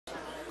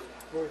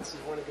Well, it's, you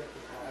want to get the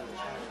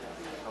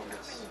Oh,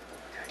 yes.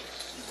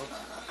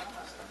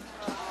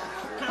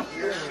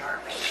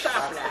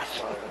 Stop that.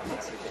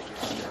 Once you get your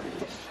start, and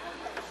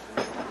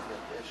then you want to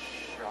get this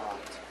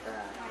shot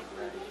back and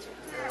ready to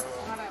go.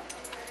 What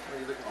are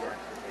you looking for?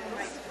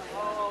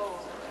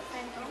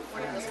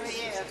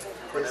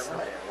 This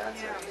way,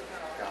 that's it.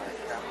 Got it.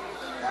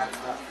 That's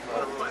not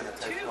floating.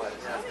 That's how float.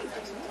 It's going to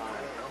take some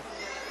time.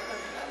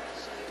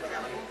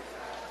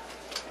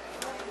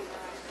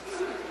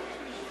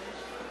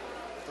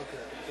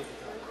 Okay,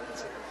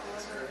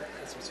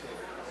 that's what's good.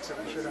 So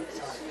we should have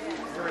time.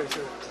 You're ready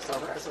to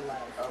start. That's a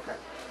lag. Okay.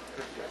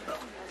 Good.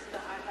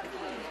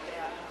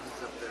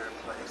 He's up there in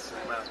place, so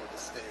you might as well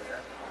just stay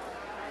there.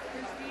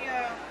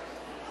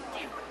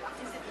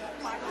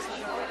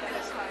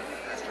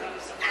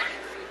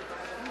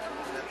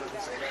 That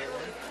doesn't say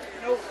anything.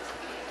 Nope.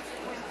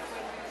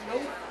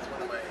 It's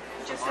one of my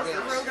Just says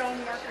throw down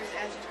markers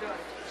as you go.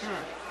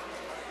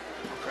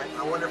 Okay.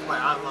 I wonder if my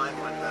online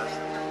one does.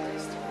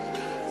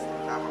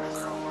 That one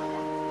is wrong.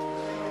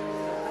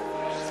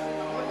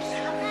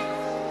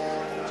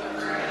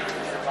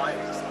 The volume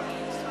is just like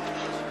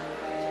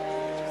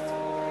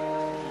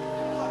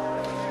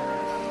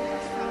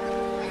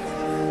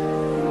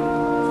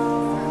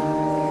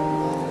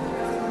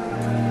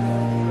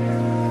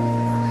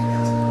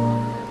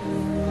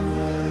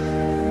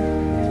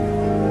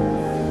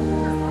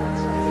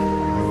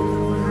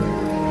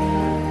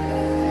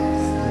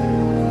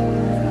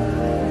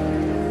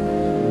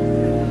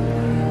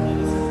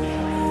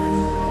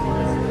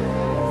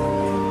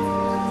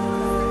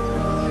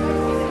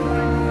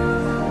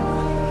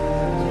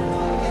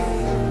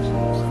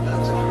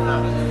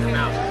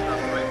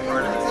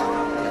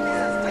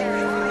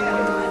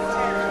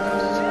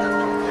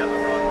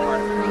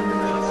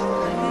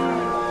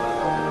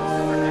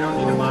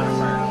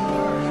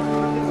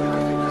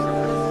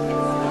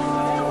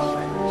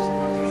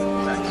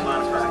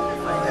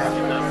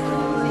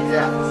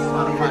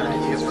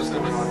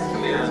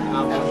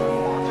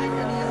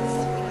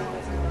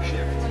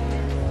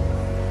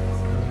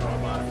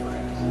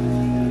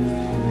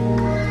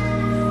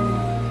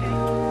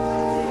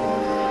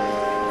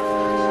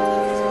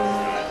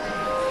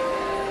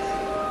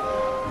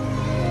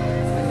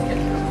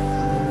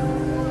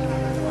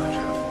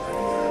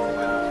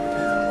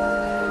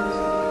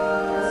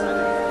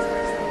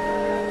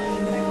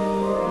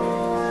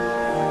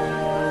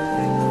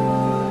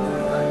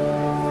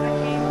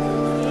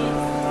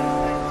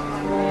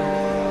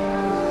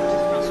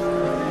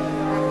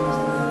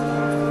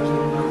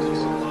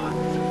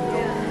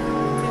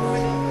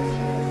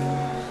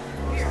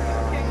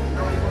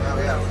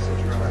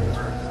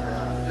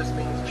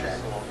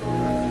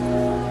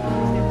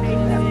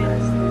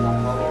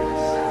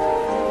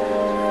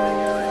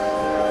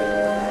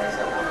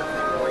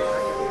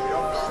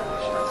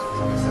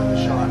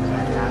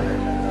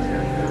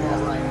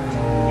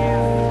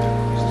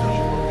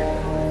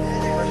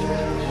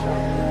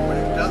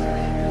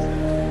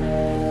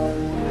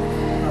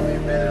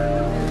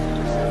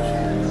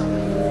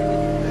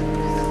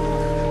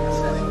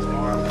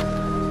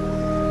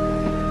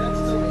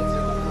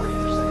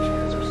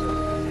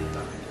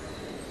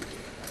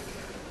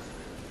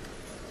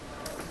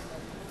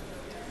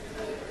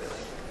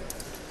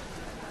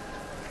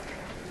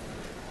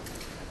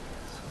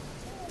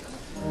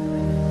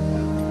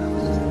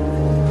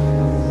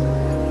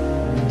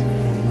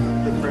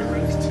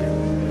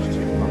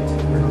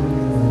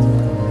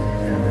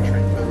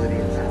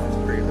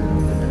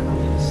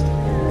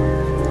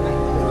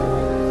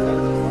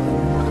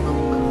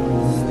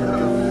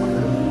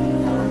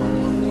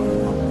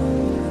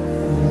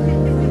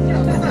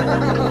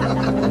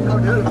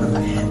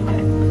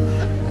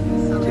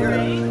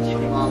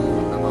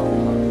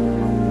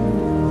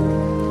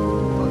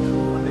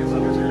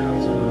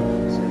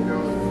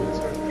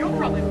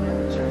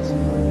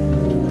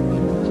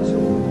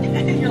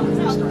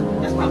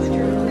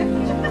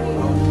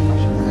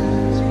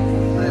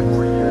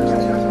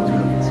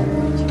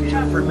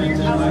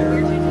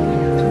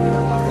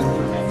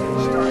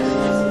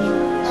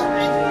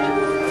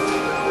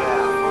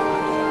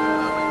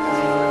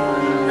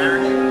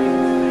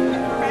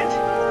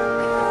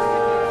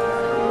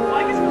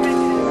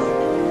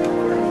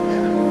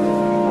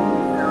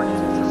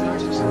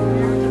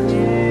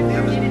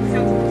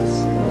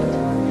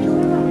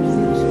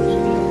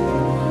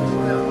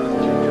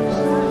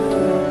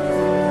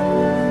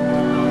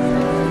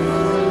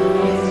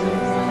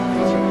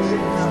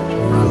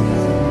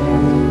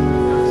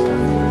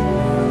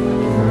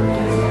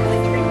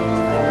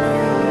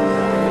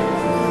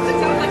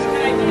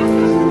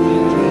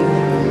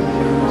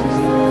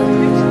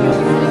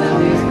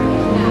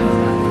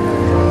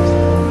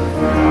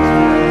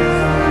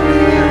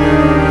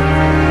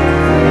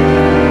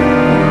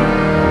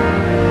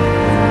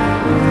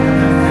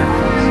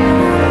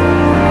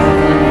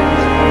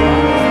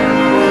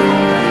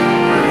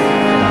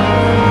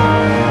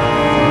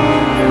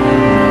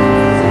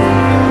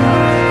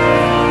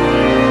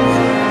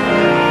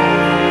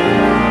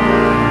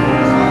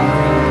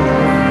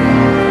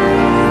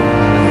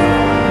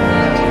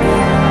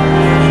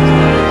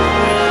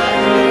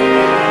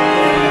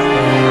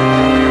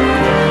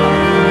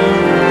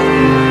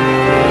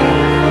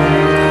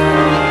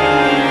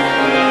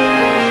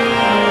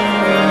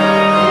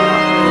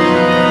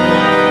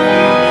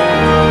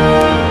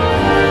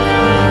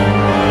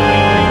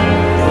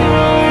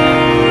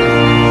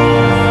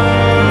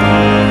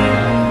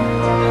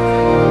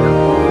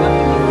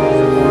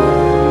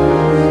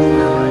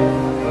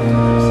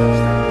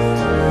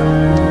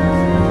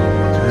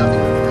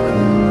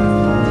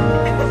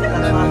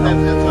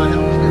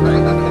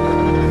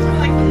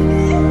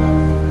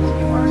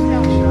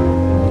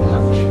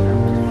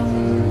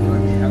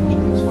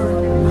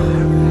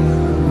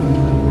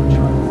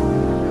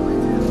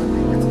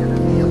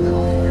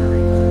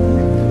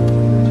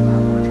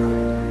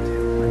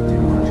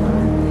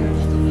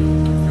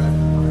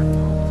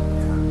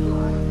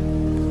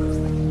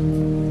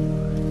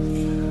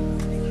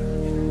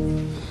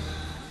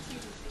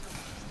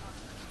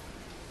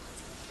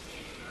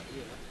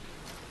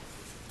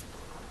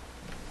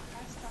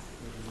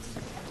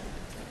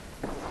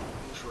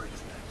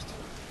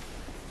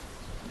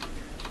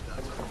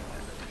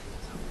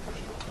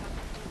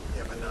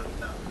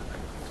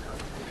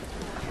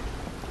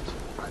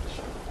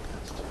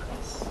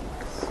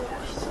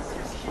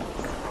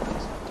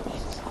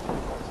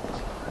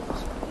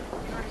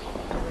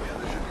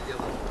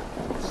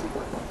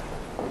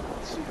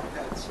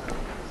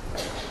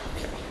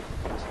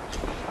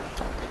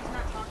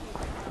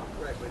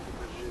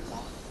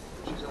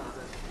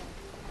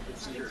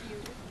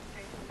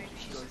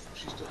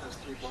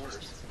few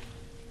bars.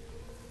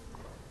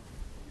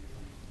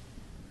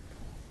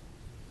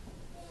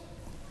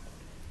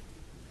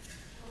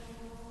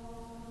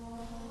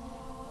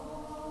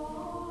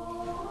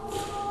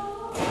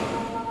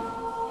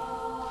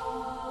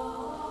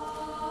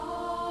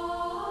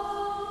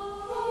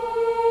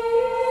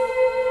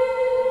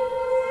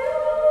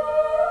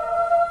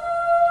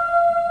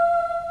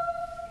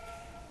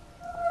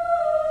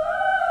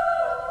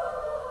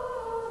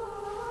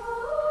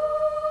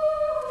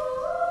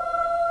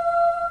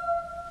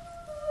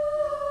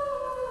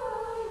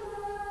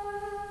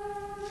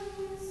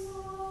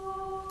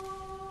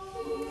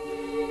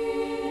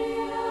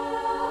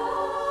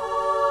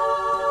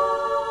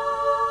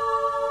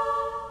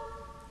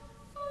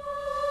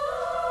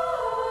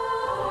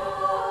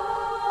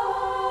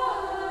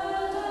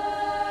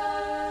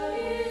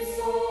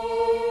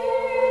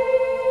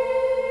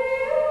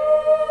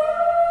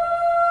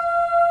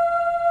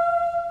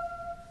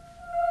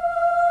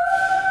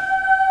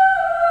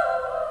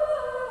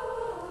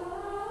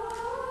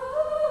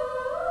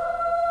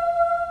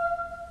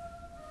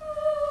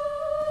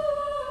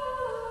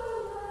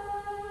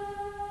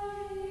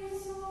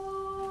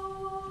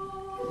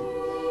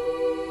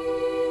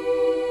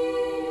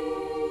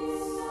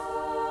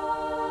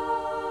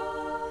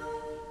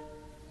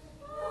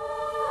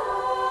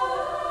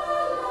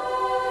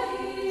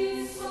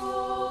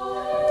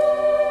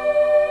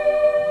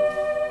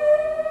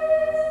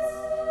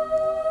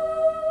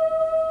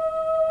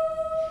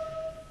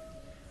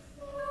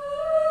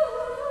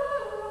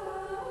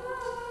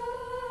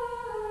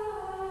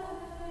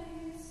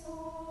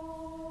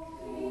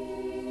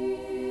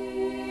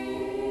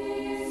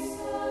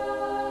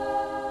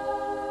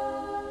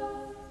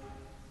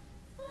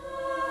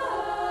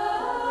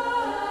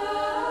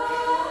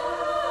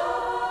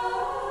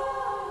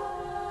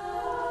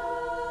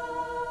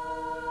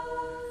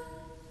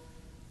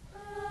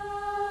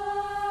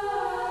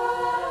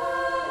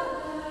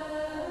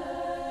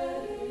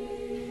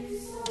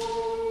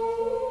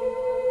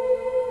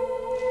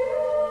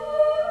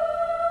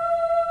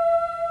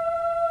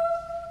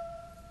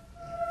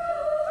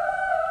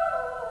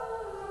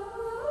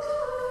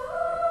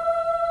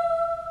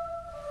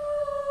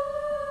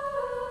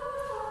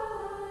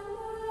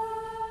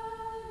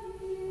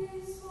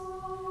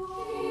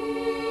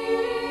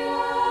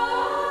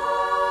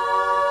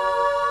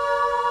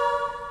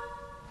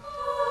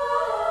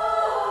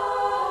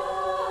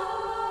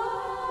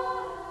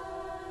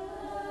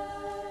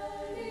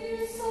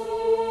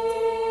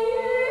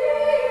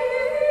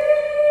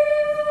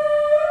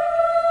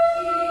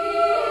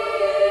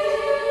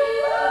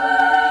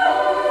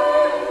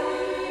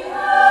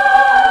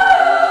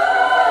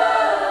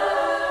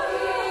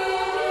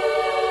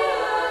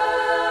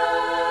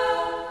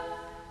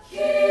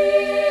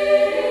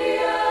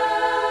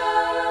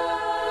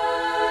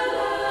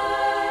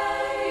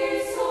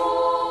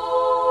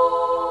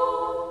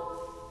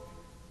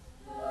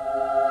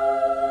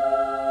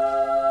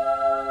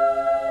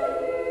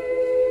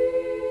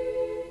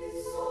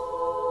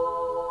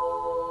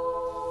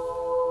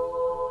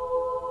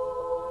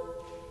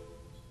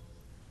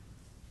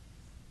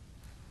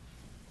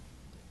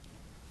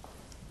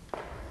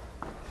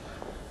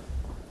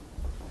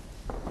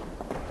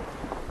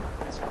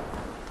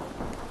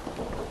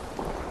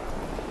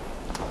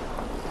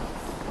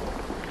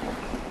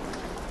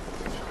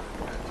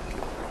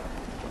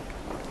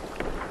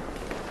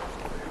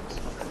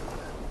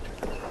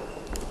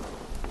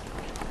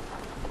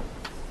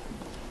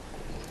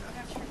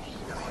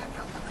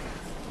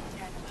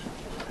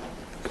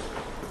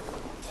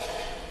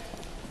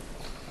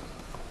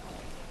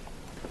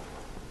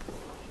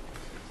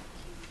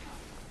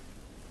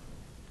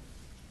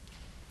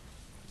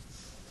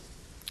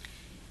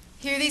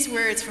 Hear these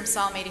words from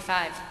Psalm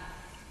 85.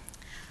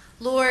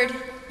 Lord,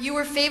 you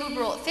were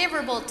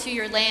favorable to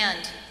your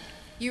land.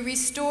 You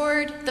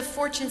restored the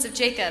fortunes of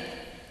Jacob.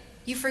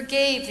 You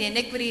forgave the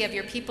iniquity of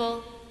your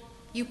people.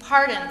 You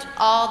pardoned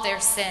all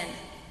their sin.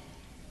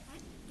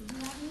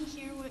 Let me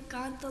hear what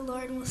God the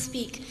Lord will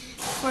speak.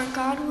 For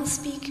God will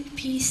speak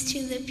peace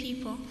to the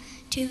people,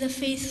 to the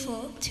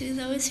faithful, to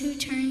those who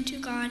turn to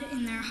God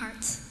in their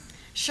hearts.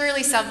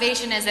 Surely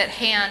salvation is at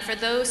hand for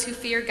those who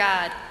fear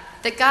God,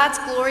 that God's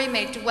glory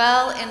may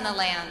dwell in the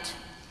land.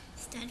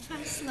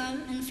 Steadfast love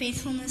and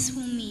faithfulness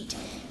will meet.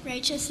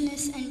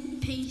 Righteousness and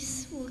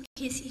peace will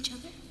kiss each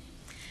other.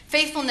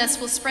 Faithfulness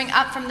will spring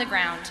up from the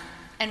ground,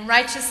 and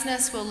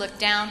righteousness will look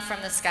down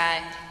from the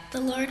sky. The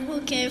Lord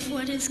will give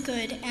what is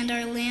good, and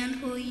our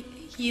land will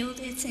yield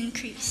its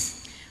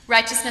increase.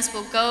 Righteousness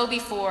will go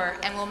before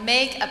and will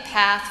make a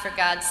path for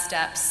God's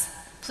steps.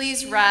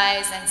 Please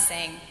rise and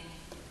sing.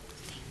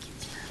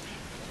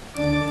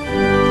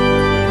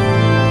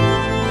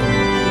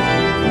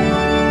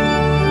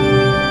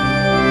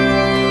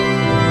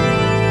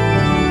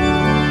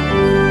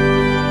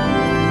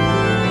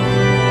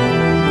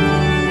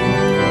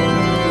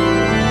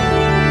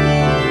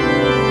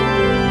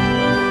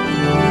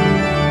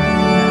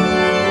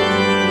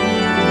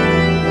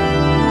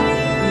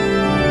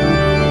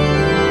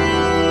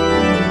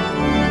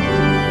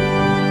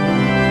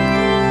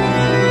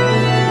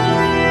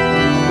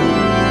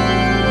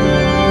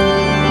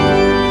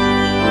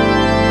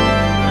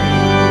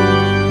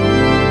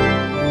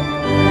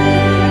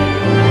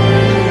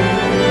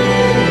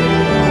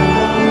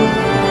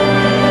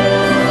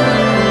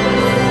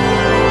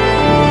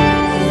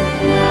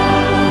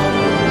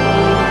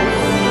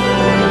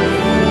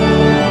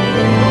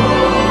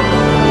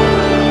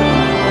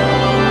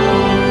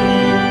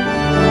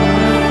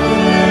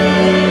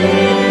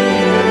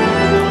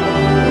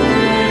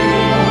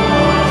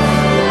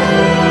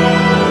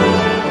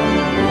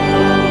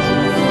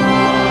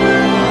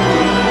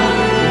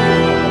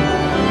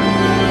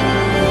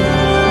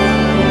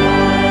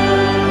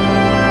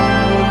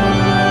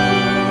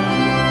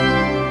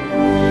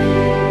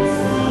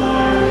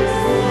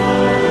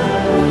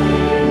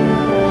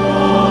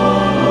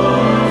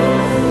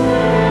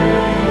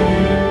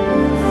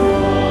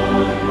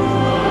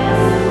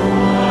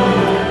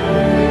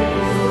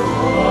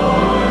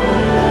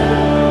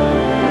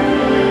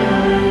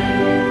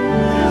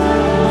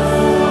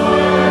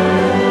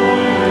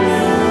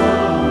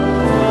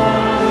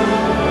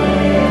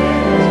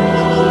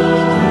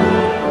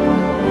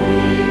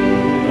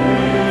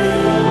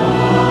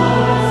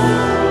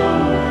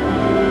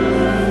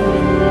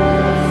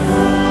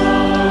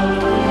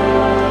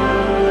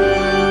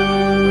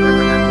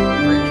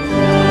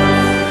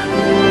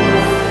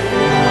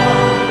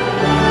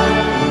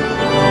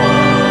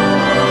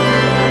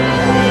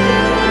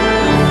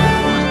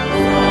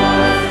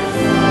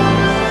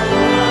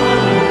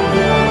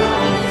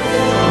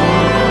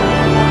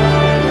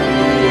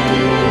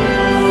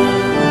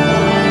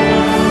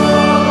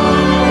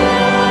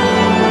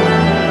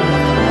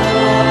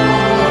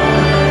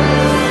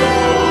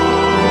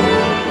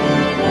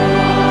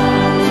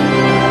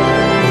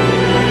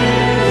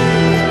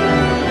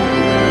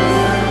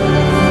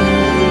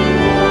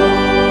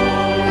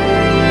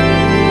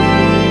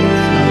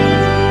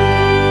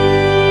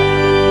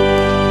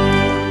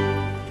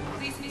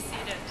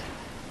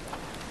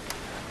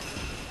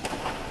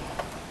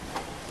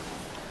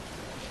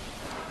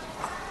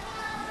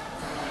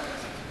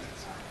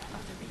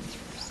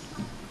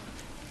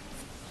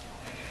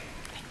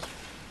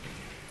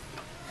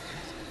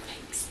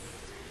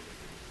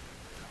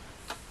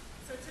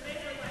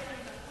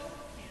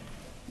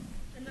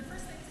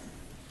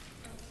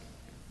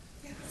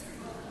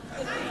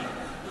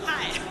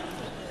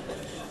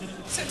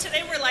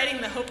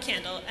 the hope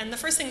candle, and the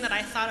first thing that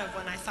I thought of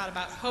when I thought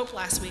about hope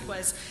last week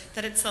was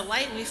that it's the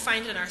light we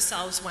find in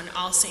ourselves when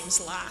all seems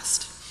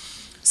lost.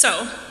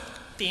 So,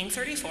 being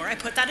 34, I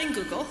put that in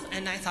Google,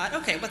 and I thought,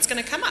 okay, what's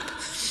going to come up?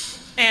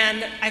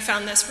 And I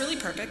found this really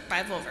perfect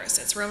Bible verse.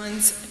 It's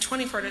Romans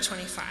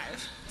 24-25.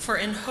 For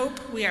in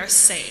hope we are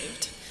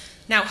saved.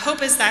 Now,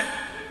 hope is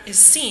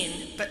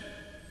seen, but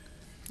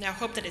now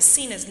hope that is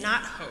seen is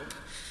not hope.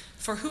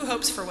 For who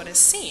hopes for what is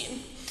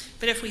seen?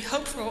 But if we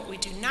hope for what we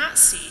do not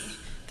see,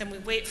 then we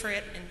wait for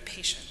it in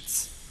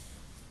patience.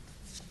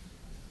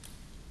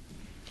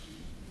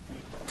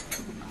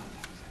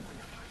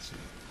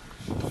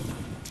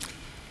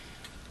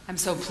 I'm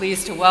so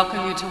pleased to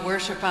welcome you to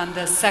worship on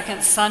the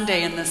second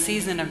Sunday in the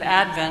season of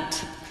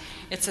Advent.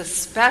 It's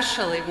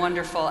especially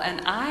wonderful,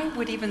 and I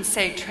would even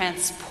say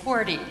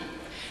transporting,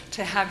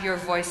 to have your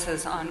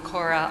voices on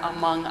Korah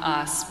among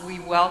us. We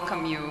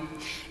welcome you.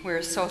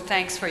 We're so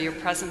thanks for your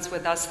presence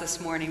with us this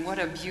morning. What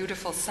a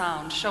beautiful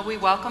sound. Shall we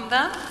welcome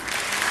them?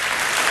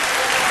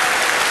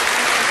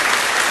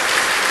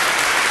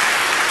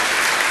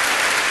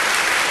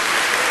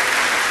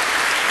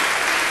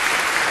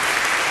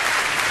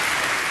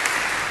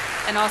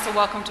 And also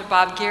welcome to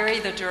Bob Geary,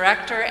 the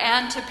director,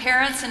 and to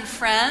parents and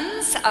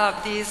friends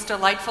of these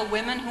delightful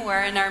women who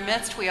are in our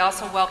midst. We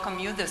also welcome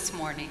you this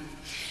morning.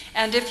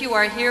 And if you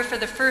are here for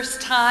the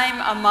first time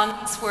among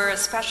us, we're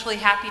especially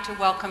happy to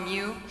welcome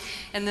you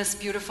in this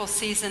beautiful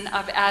season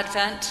of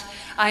Advent.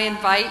 I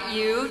invite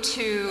you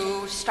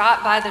to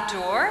stop by the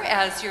door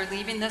as you're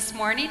leaving this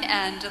morning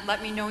and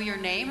let me know your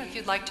name if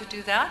you'd like to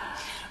do that.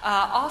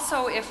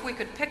 Also, if we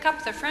could pick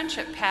up the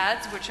friendship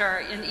pads, which are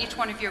in each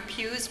one of your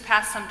pews,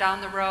 pass them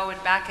down the row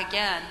and back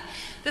again.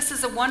 This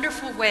is a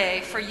wonderful way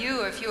for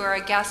you, if you are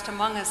a guest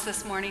among us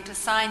this morning, to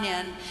sign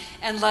in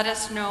and let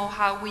us know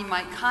how we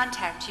might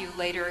contact you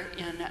later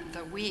in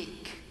the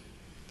week.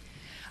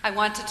 I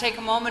want to take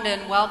a moment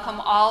and welcome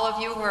all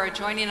of you who are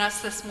joining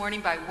us this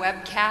morning by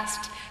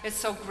webcast. It's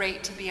so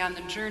great to be on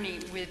the journey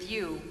with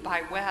you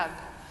by web.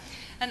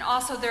 And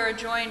also there are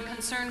joy and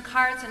concern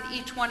cards in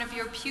each one of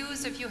your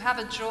pews. If you have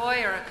a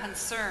joy or a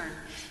concern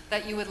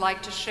that you would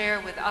like to share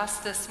with us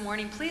this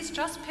morning, please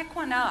just pick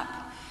one up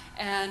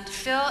and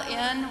fill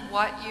in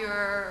what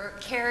you're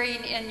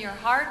carrying in your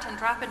heart and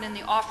drop it in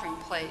the offering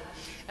plate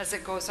as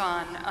it goes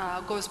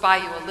by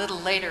you a little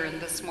later in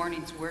this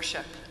morning's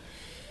worship.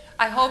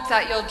 I hope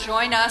that you'll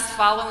join us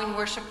following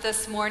worship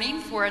this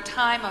morning for a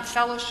time of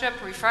fellowship,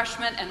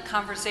 refreshment, and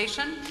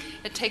conversation.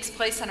 It takes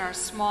place in our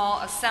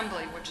small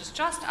assembly, which is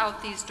just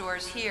out these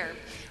doors here.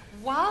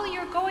 While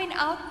you're going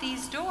out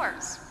these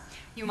doors,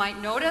 you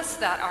might notice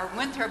that our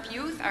Winthrop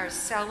youth are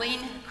selling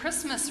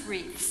Christmas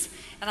wreaths.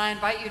 And I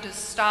invite you to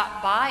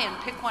stop by and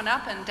pick one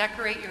up and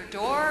decorate your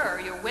door or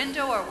your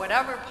window or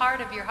whatever part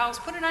of your house.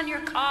 Put it on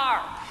your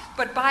car,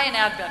 but buy an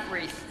Advent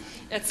wreath.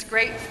 It's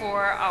great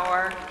for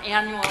our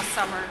annual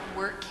summer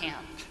work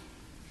camp.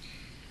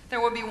 There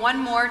will be one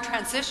more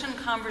transition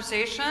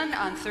conversation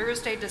on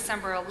Thursday,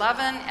 December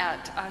 11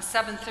 at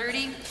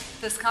 7:30.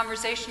 This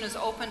conversation is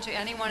open to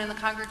anyone in the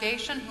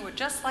congregation who would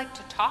just like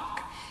to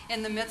talk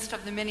in the midst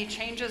of the many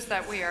changes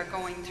that we are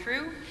going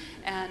through.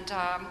 And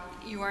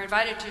you are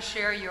invited to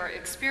share your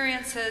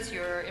experiences,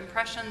 your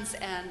impressions,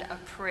 and a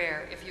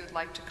prayer if you'd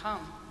like to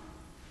come.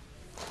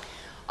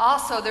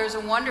 Also, there's a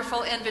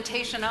wonderful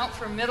invitation out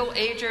for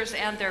middle-agers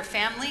and their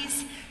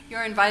families.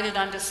 You're invited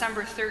on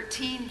December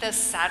 13, this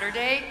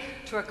Saturday,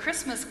 to a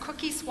Christmas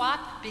cookie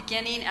swap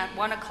beginning at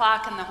 1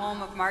 o'clock in the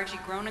home of Margie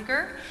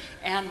Groninger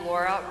and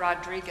Laura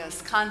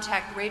Rodriguez.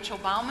 Contact Rachel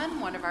Bauman,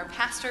 one of our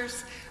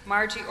pastors,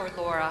 Margie or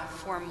Laura,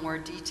 for more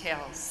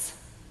details.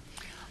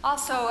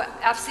 Also,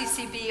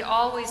 FCCB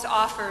always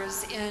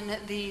offers in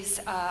this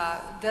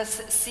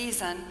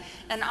season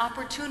an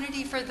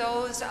opportunity for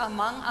those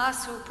among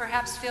us who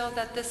perhaps feel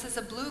that this is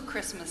a blue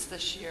Christmas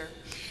this year.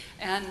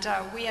 And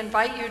we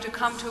invite you to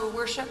come to a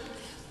worship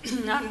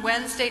on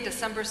Wednesday,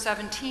 December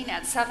 17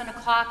 at 7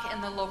 o'clock in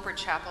the Loper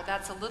Chapel.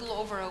 That's a little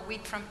over a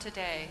week from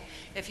today,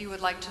 if you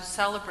would like to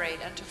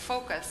celebrate and to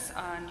focus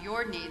on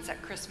your needs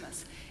at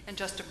Christmas in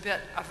just a bit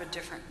of a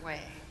different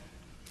way.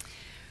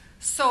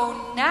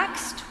 So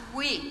next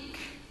week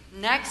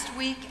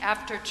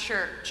after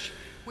church,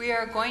 we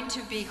are going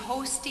to be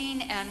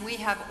hosting, and we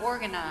have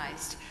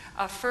organized,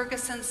 a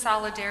Ferguson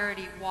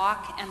Solidarity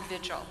Walk and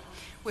Vigil,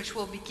 which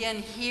will begin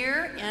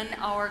here in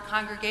our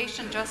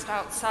congregation just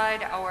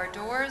outside our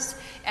doors,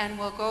 and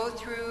will go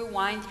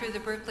wind through the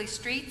Berkeley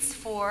streets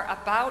for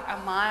about a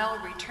mile,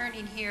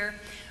 returning here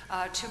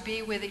to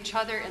be with each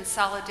other in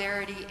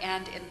solidarity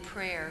and in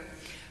prayer.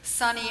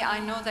 Sonny,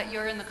 I know that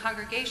you're in the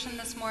congregation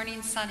this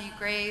morning, Sonny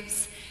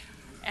Graves,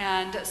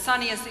 and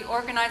Sonny is the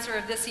organizer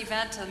of this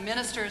event. The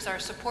ministers are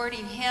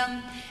supporting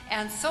him,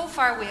 and so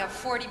far we have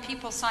 40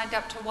 people signed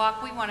up to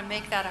walk. We want to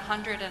make that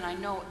 100, and I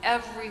know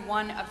every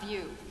one of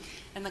you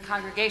in the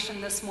congregation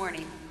this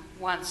morning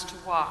wants to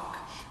walk.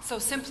 So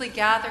simply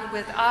gather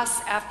with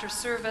us after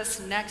service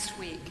next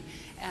week,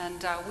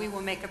 and we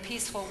will make a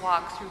peaceful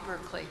walk through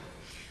Berkeley.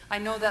 I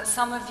know that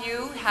some of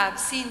you have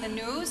seen the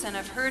news and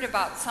have heard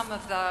about some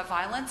of the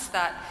violence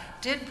that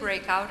did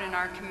break out in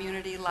our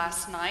community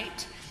last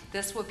night.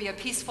 This will be a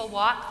peaceful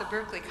walk. The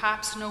Berkeley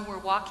cops know we're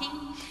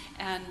walking,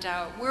 and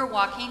we're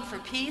walking for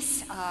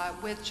peace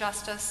with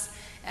justice,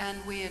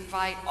 and we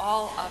invite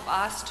all of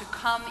us to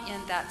come in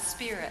that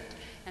spirit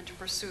and to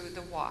pursue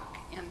the walk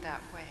in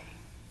that way.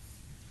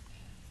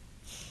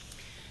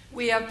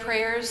 We have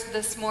prayers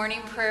this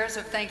morning, prayers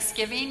of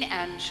thanksgiving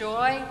and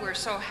joy. We're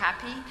so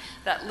happy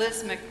that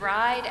Liz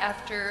McBride,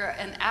 after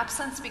an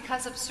absence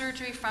because of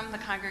surgery from the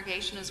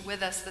congregation, is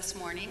with us this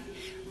morning.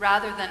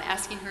 Rather than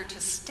asking her to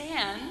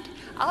stand,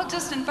 I'll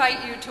just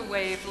invite you to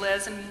wave,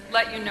 Liz, and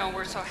let you know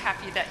we're so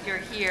happy that you're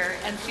here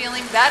and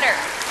feeling better.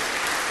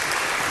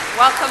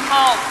 Welcome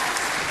home.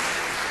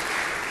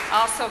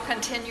 Also,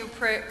 continued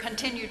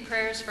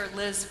prayers for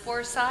Liz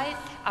Forsyth,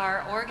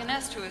 our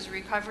organist who is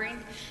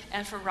recovering,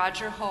 and for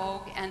Roger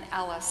Hogue and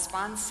Ella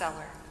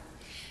Sponseller.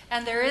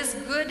 And there is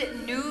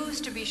good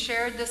news to be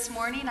shared this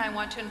morning. I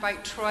want to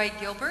invite Troy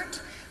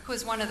Gilbert, who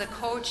is one of the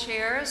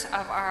co-chairs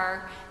of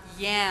our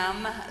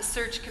YAM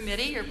search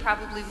committee. You're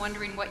probably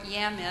wondering what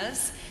YAM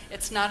is.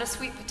 It's not a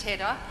sweet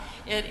potato.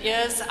 It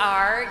is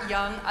our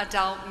young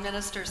adult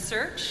minister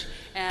search.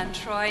 And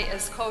Troy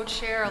is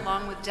co-chair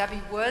along with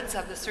Debbie Woods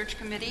of the search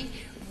committee.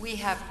 We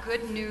have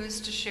good news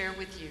to share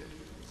with you.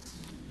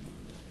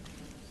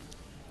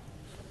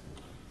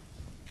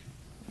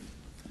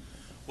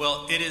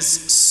 Well, it is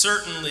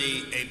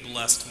certainly a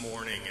blessed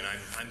morning, and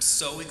I'm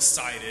so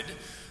excited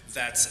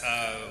that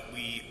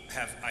we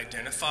have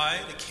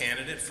identified a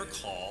candidate for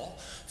call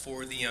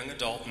for the young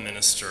adult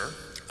minister.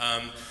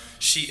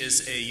 She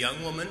is a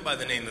young woman by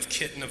the name of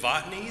Kit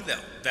Novotny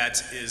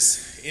that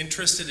is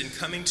interested in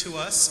coming to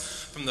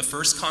us from the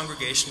First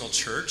Congregational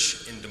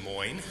Church in Des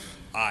Moines,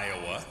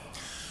 Iowa.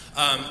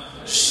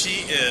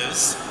 She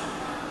is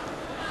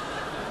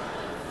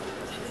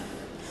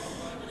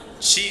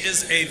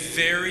a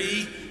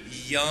very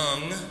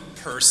young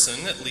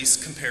person, at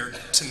least compared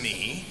to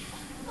me.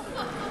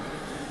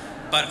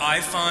 But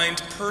I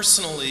find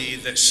personally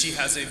that she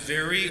has a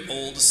very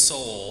old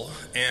soul,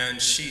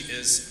 and she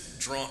has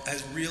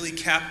really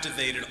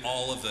captivated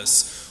all of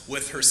us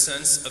with her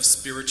sense of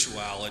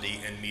spirituality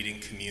and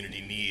meeting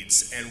community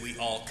needs, and we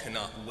all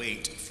cannot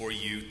wait for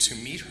you to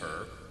meet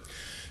her.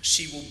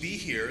 She will be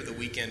here the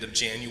weekend of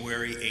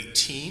January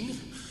 18.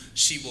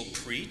 She will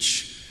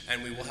preach,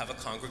 and we will have a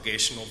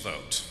congregational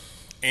vote.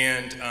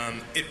 And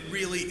it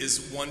really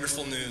is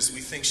wonderful news. We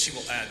think she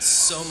will add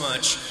so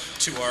much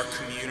to our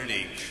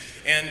community.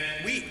 And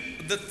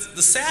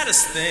the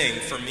saddest thing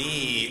for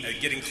me,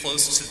 getting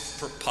close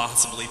to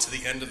possibly to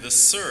the end of this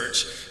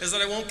search, is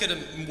that I won't get to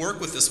work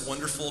with this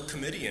wonderful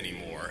committee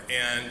anymore.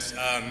 And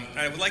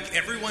I would like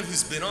everyone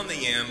who's been on the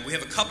YAM, we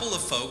have a couple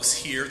of folks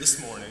here this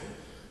morning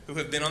who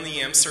have been on the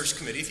YAM search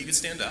committee. If you could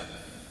stand up.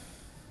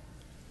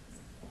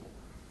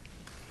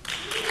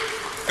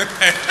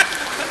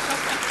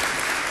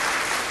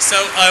 So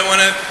I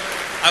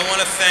want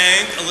to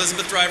thank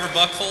Elizabeth Driver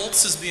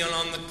Buckholtz, who's been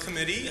on the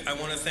committee. I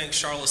want to thank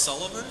Charlotte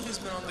Sullivan, who's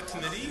been on the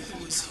committee,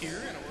 who is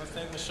here. And I want to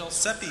thank Michelle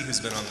Seppi, who's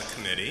been on the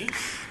committee.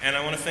 And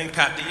I want to thank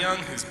Pat DeYoung,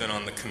 who's been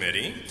on the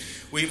committee.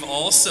 We've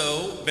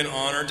also been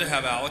honored to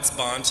have Alex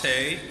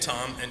Bonte,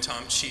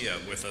 Tom Chia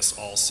with us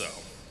also.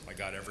 I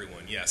got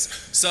everyone, yes.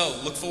 So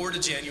look forward to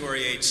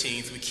January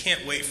 18th. We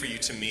can't wait for you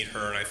to meet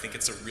her, and I think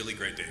it's a really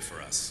great day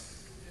for us.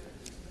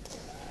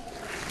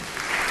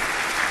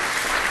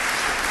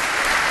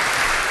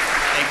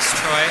 Thanks,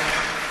 Troy.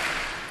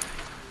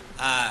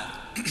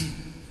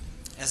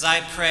 As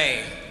I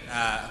pray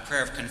a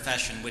prayer of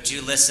confession, would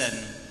you listen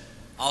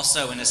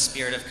also in a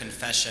spirit of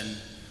confession,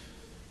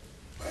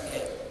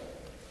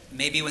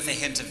 maybe with a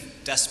hint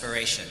of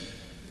desperation?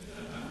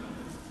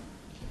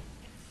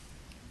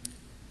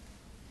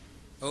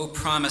 O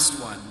promised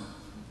one,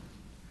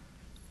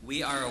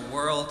 we are a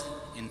world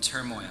in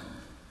turmoil.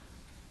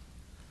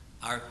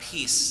 Our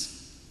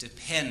peace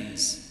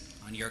depends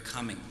on your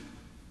coming.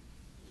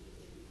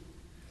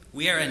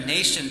 We are a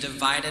nation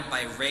divided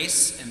by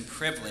race and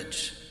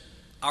privilege.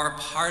 Our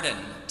pardon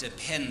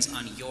depends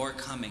on your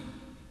coming.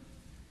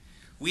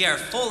 We are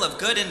full of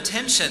good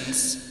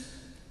intentions,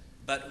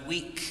 but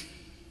weak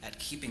at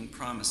keeping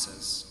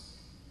promises.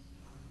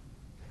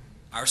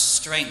 Our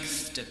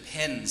strength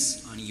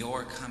depends on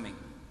your coming.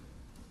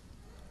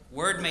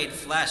 Word made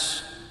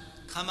flesh,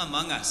 come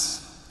among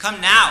us. Come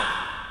now.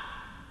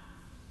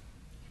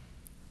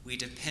 We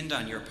depend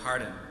on your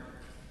pardon,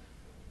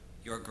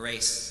 your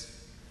grace,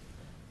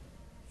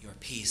 your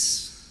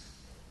peace.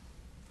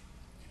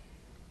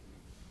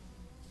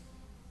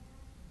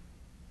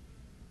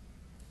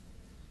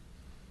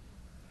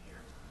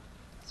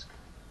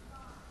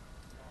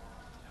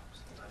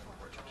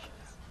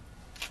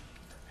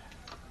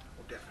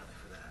 Well, definitely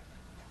for that.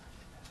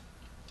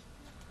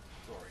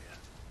 Gloria.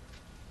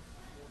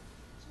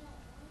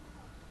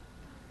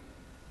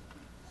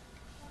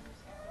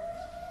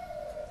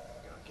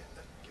 Gotta give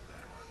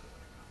that a run when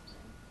it comes.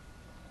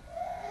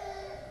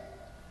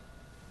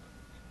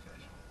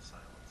 Confession and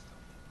silence.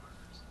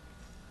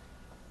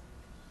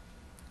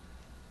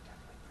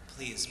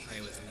 please pray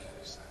with me.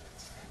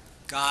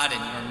 God, in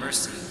your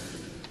mercy,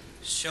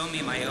 show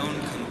me my own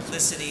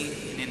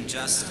complicity in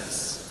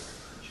injustice.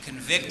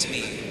 Convict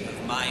me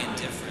of my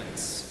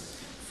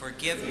indifference.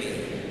 Forgive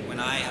me when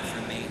I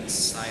have remained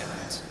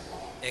silent.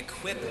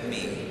 Equip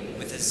me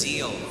with a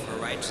zeal for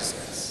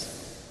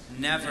righteousness.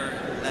 Never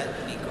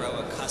let me grow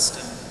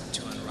accustomed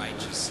to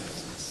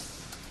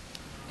unrighteousness.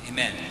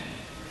 Amen.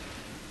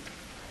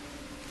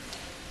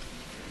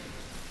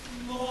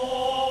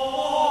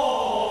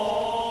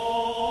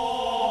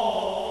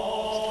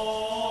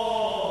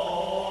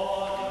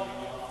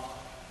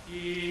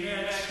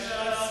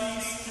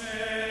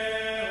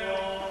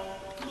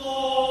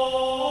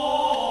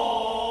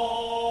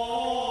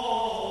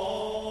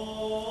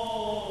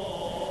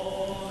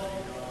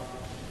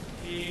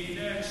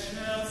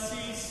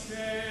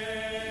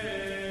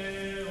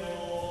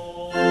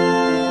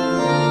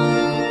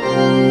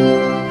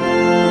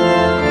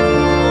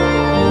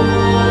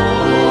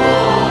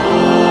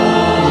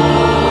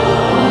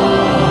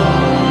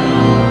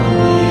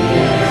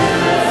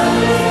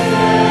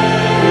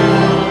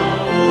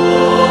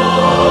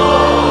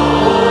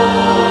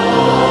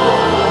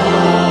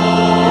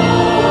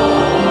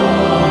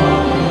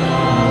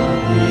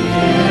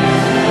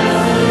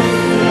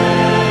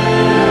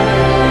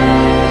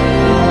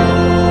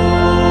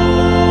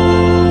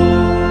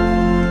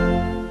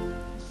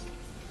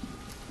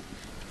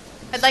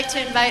 I'd like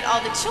to invite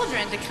all the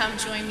children to come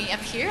join me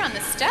up here on the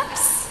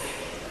steps.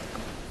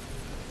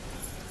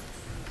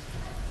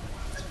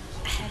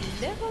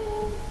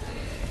 Hello.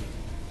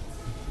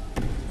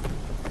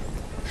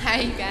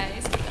 Hi, you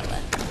guys.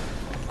 Bella.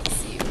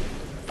 See you.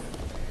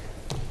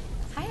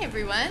 Hi,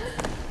 everyone.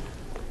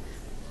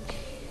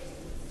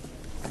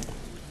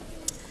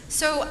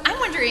 So I'm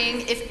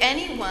wondering if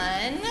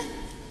anyone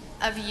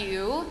of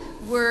you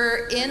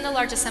were in the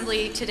large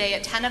assembly today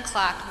at 10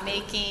 o'clock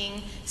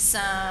making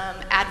some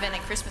Advent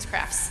and Christmas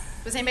crafts.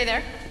 Was anybody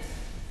there?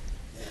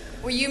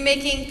 Were you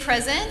making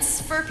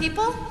presents for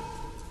people?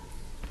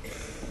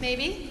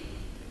 Maybe?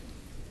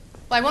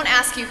 Well, I won't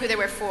ask you who they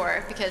were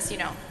for because, you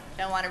know,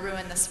 I don't want to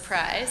ruin the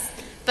surprise.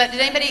 But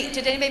did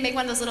anybody make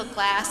one of those little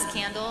glass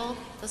candle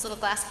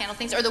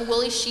things, or the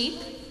woolly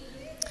sheep?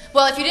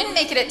 Well, if you didn't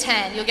make it at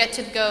 10, you'll get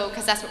to go,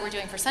 because that's what we're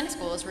doing for Sunday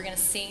school, is we're going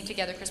to sing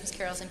together Christmas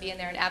carols and be in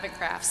there in Advent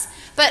crafts.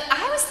 But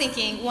I was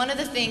thinking, one of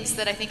the things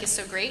that I think is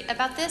so great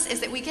about this is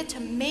that we get to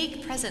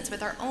make presents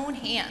with our own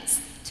hands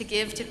to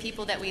give to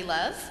people that we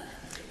love,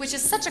 which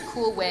is such a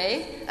cool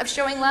way of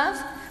showing love.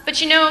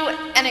 But you know,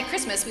 and at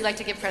Christmas, we like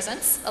to give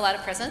presents, a lot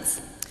of presents.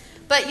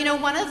 But you know,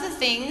 one of the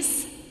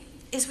things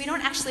is we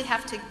don't actually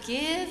have to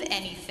give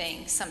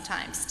anything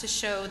sometimes to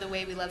show the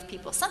way we love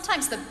people.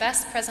 Sometimes the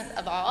best present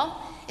of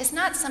all is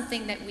not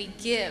something that we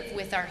give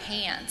with our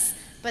hands,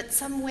 but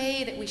some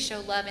way that we show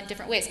love in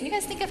different ways. Can you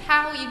guys think of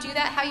how you do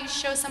that? How you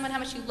show someone how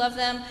much you love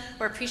them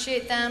or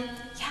appreciate them?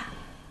 Yeah.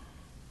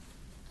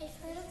 I've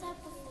heard of that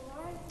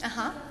before.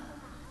 Uh-huh.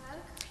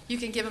 You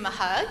can give them a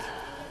hug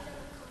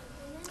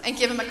and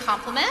give them a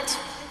compliment.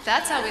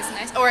 That's always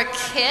nice. Or a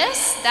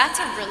kiss. That's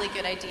a really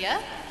good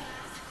idea.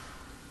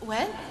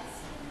 What?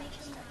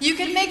 You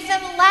can make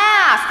them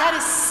laugh. That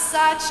is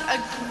such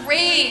a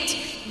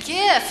great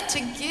gift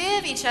to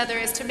give each other,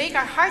 is to make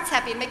our hearts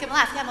happy and make them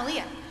laugh. Yeah,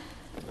 Malia.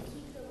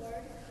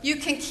 You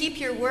can keep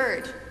your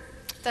word.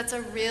 That's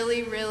a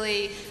really,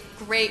 really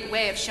great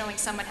way of showing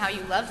someone how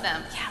you love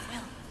them. Yeah,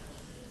 Will.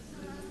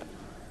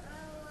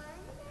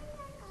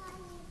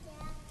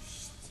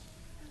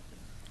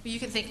 You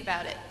can think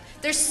about it.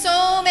 There's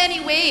so many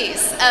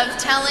ways of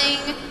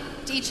telling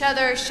each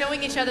other,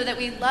 showing each other that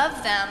we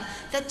love them,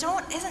 that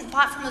isn't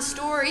bought from the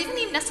store, or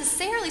even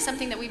necessarily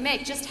something that we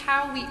make, just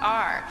how we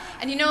are.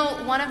 And you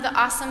know, one of the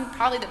awesome,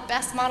 probably the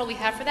best model we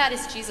have for that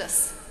is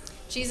Jesus.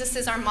 Jesus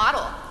is our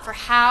model for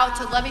how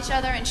to love each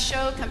other and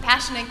show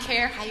compassion and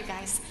care. Hi, you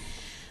guys.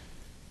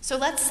 So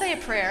let's say a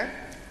prayer.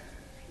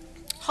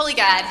 Holy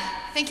God,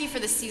 thank you for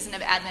this season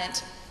of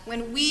Advent,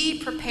 when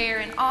we prepare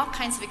in all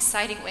kinds of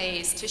exciting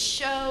ways to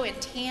show in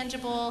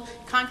tangible,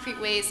 concrete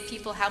ways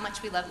people how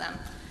much we love them.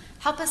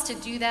 Help us to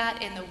do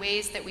that in the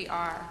ways that we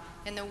are,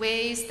 in the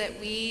ways that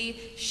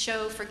we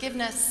show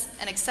forgiveness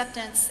and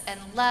acceptance and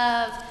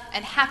love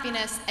and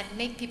happiness and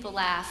make people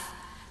laugh.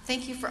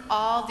 Thank you for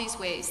all these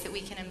ways that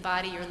we can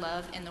embody your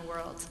love in the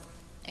world.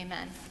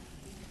 Amen.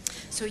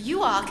 So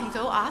you all can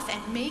go off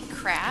and make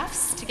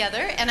crafts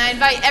together, and I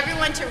invite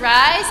everyone to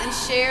rise and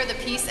share the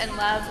peace and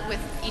love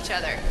with each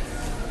other.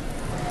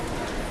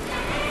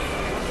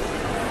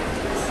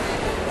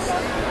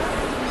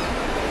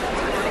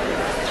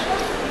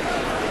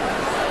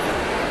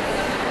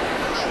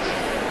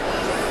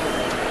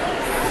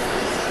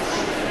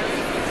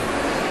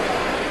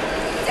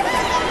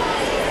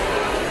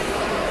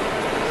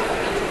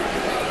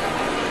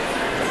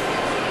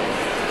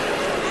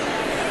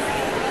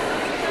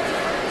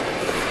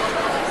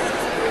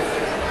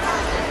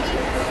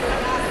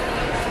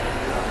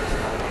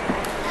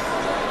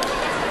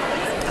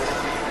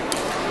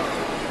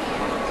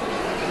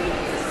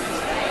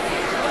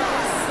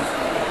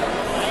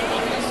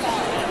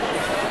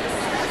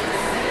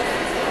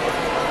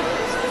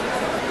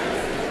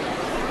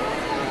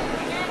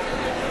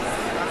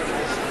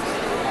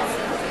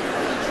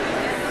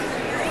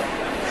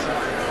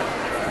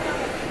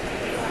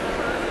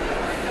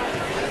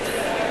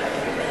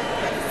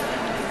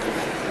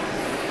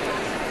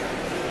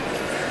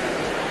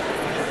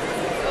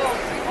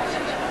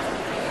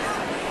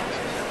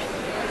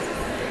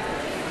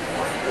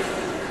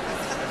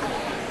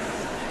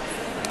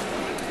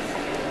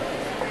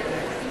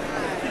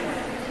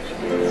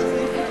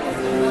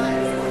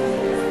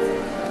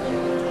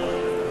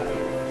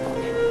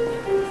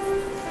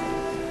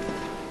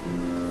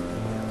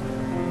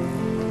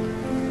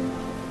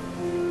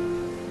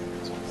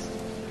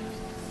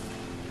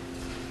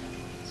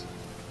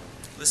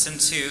 listen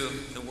to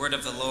the word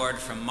of the Lord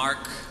from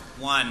Mark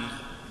 1,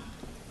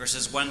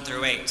 verses 1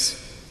 through 8,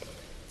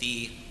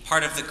 the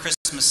part of the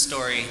Christmas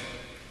story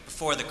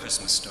before the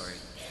Christmas story.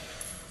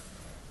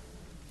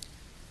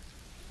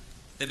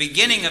 The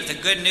beginning of the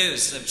good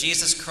news of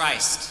Jesus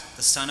Christ,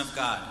 the Son of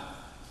God.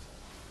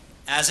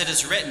 As it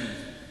is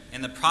written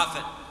in the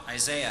prophet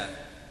Isaiah,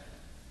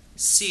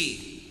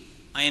 "See,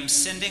 I am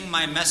sending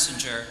my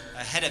messenger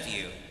ahead of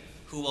you,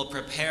 who will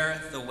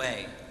prepare the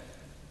way.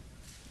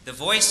 The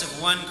voice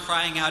of one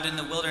crying out in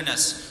the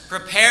wilderness,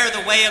 prepare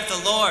the way of the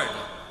Lord.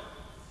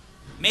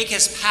 Make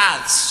his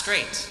paths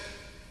straight."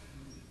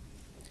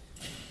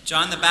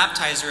 John the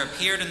Baptizer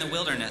appeared in the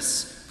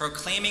wilderness,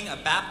 proclaiming a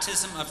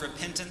baptism of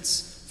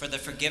repentance for the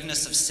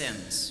forgiveness of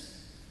sins.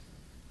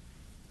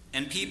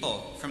 And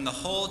people from the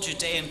whole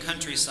Judean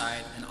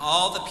countryside and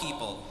all the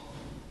people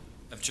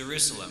of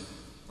Jerusalem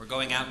were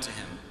going out to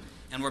him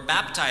and were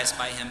baptized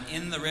by him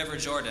in the river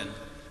Jordan,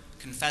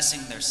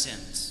 confessing their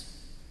sins.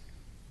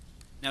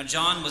 Now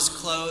John was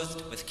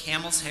clothed with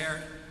camel's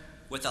hair,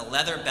 with a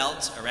leather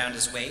belt around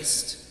his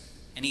waist,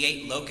 and he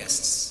ate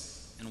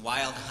locusts and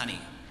wild honey.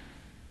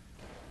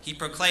 He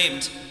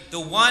proclaimed,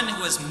 "The one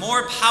who is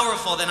more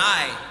powerful than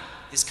I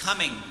is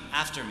coming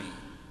after me.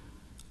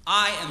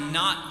 I am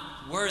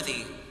not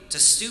worthy to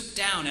stoop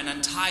down and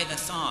untie the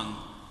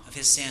thong of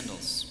his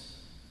sandals.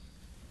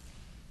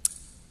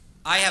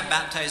 I have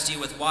baptized you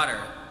with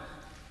water,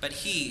 but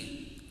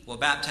he will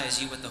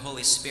baptize you with the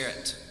Holy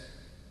Spirit."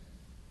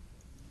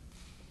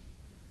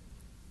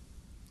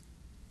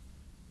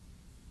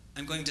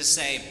 I'm going to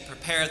say,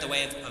 "Prepare the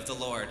way of the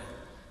Lord."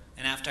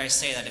 And after I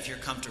say that, if you're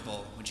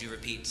comfortable, would you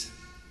repeat?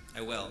 I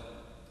will.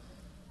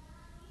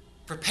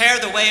 Prepare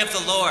the way of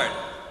the Lord.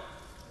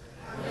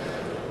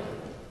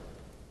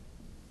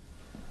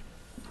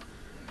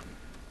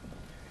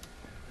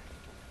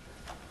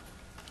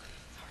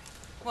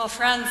 Well,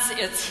 friends,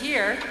 it's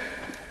here.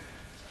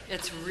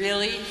 It's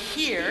really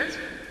here.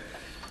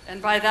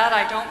 And by that,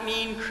 I don't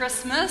mean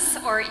Christmas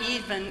or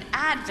even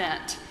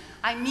Advent.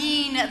 I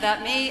mean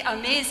that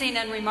amazing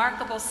and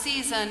remarkable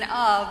season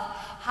of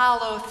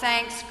Hallow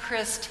Thanks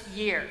Christ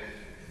year.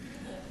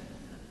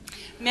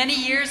 Many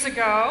years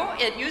ago,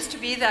 it used to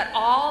be that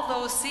all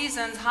those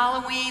seasons,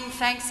 Halloween,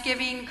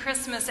 Thanksgiving,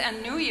 Christmas,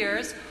 and New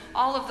Year's,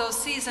 all of those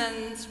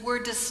seasons were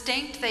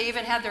distinct. They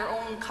even had their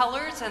own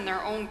colors and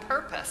their own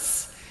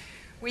purpose.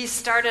 We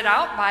started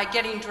out by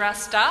getting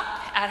dressed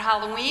up at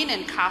Halloween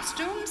in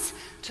costumes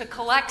to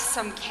collect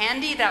some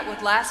candy that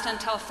would last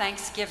until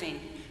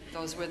Thanksgiving.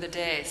 Those were the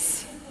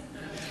days.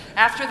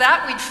 After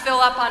that, we'd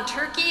fill up on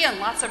turkey and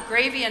lots of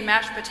gravy and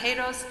mashed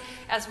potatoes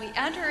as we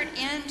entered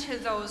into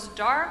those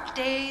dark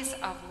days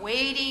of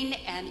waiting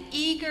and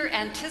eager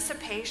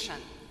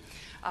anticipation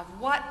of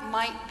what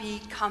might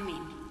be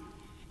coming.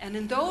 And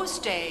in those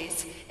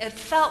days, it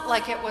felt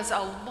like it was a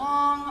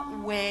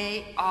long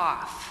way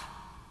off.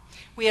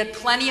 We had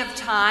plenty of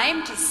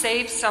time to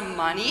save some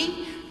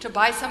money, to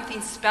buy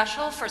something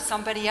special for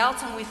somebody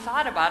else, and we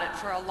thought about it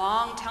for a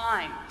long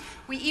time.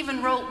 We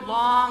even wrote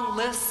long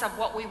lists of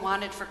what we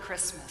wanted for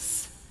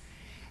Christmas.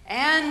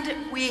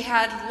 And we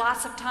had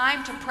lots of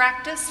time to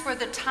practice for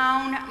the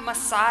town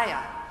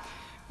Messiah,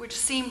 which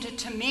seemed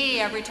to me,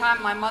 every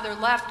time my mother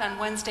left on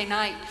Wednesday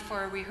night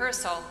for a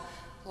rehearsal,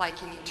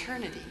 like an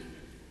eternity.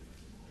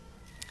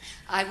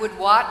 I would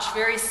watch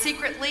very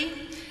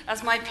secretly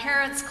as my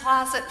parents'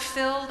 closet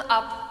filled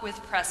up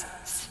with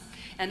presents.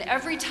 And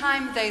every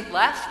time they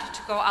left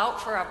to go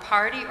out for a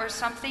party or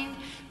something,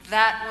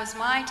 that was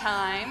my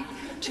time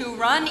to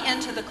run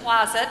into the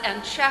closet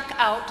and check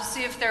out to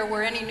see if there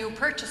were any new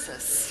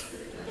purchases.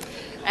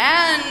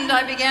 And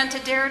I began to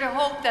dare to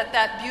hope that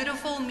that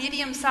beautiful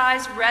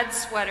medium-sized red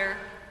sweater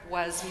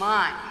was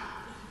mine.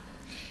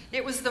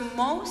 It was the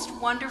most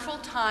wonderful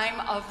time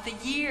of the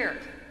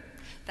year,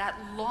 that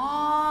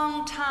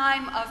long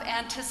time of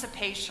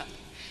anticipation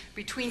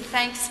between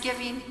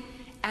Thanksgiving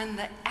and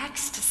the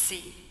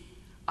ecstasy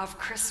of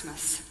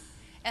Christmas.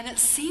 And it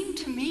seemed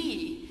to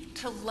me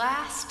to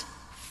last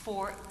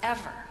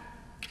forever.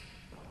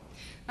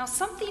 Now,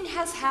 something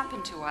has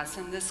happened to us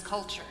in this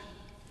culture.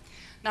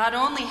 Not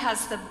only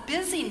has the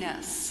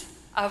busyness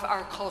of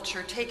our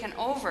culture taken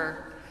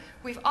over,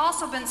 we've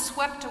also been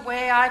swept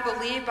away, I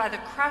believe, by the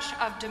crush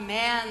of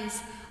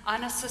demands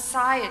on a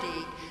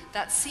society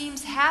that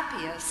seems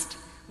happiest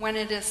when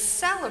it is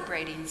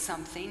celebrating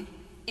something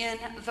in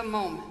the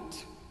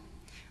moment.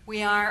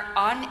 We are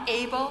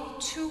unable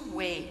to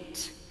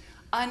wait,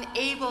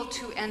 unable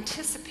to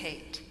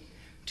anticipate,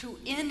 to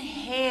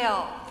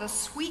inhale the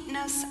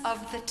sweetness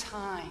of the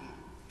time.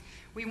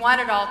 We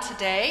want it all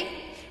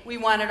today, we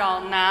want it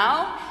all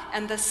now,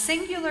 and the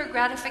singular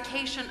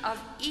gratification of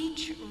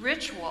each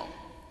ritual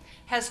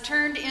has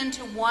turned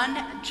into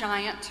one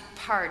giant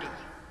party.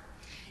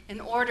 In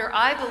order,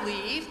 I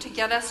believe, to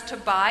get us to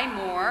buy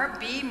more,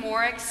 be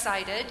more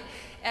excited,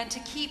 and to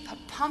keep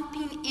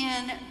pumping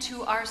in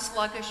to our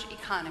sluggish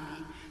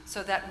economy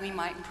so that we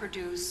might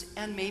produce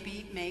and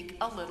maybe make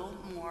a little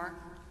more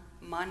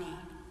money.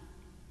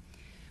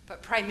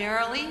 But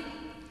primarily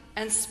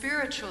and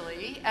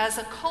spiritually, as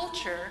a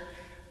culture,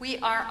 we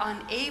are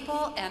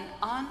unable and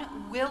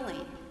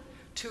unwilling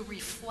to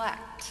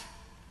reflect,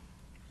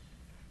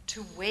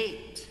 to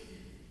wait,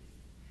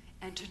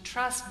 and to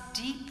trust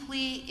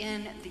deeply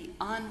in the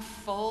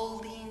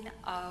unfolding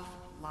of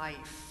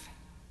life.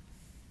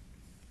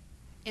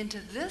 Into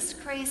this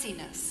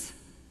craziness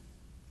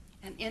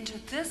and into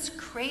this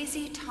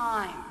crazy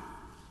time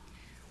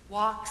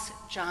walks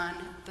John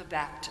the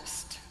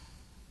Baptist.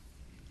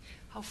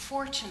 How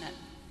fortunate,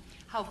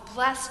 how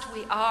blessed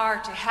we are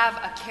to have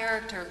a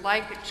character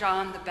like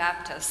John the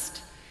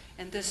Baptist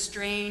in this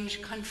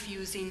strange,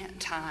 confusing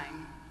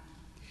time.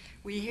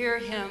 We hear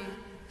him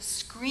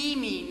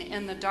screaming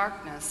in the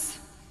darkness,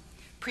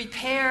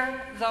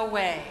 "Prepare the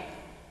way."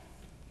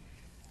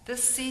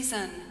 This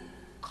season,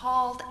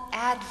 called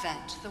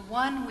Advent, the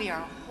one we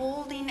are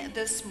holding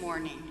this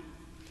morning,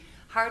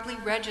 hardly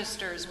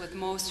registers with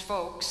most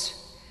folks,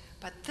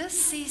 but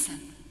this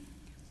season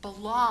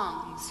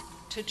belongs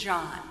to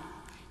John.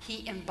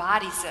 He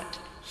embodies it.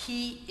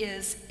 He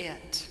is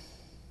it.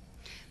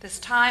 This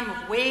time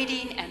of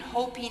waiting and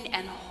hoping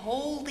and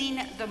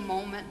holding the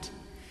moment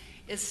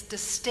is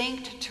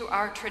distinct to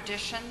our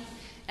tradition,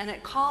 and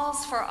it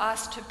calls for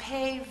us to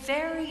pay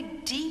very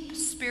deep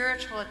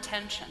spiritual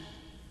attention,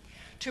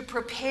 to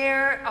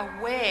prepare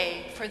a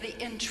way for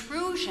the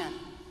intrusion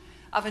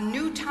of a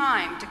new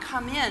time to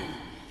come in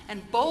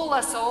and bowl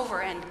us over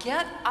and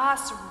get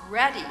us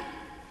ready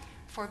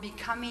for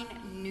becoming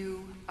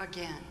new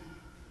again.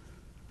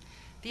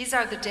 These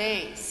are the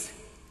days,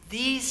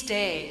 these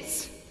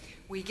days,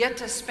 we get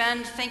to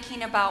spend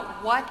thinking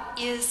about what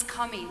is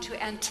coming,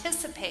 to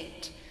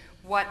anticipate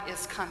what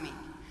is coming,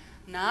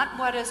 not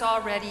what is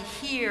already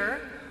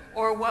here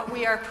or what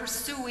we are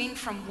pursuing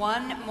from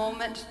one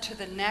moment to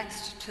the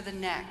next,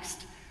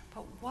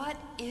 but what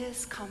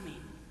is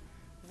coming,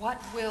 what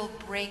will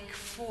break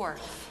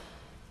forth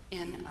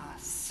in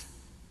us.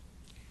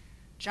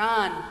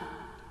 John,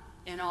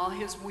 in all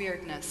his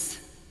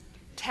weirdness,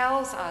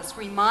 tells us,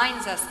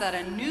 reminds us that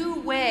a new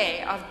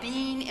way of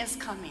being is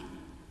coming.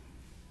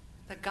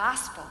 The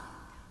gospel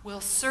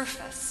will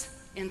surface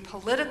in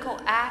political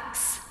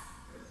acts,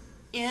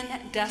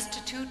 in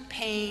destitute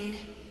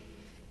pain,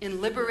 in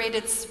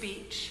liberated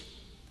speech,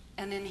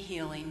 and in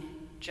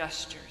healing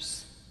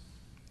gestures.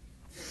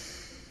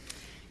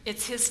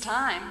 It's his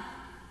time,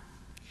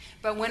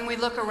 but when we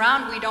look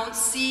around, we don't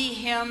see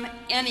him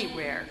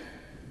anywhere.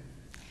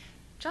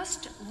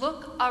 Just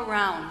look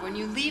around. When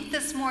you leave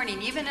this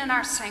morning, even in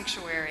our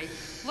sanctuary,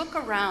 look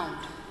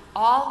around.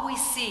 All we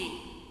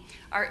see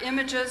are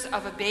images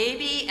of a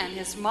baby and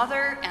his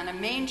mother and a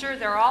manger.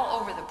 They're all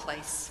over the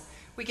place.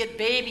 We get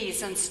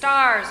babies and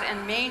stars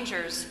and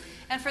mangers.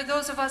 And for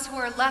those of us who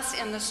are less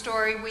in the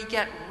story, we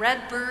get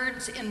red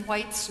birds in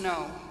white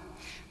snow.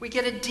 We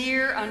get a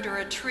deer under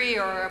a tree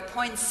or a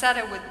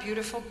poinsettia with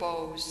beautiful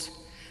bows.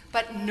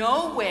 But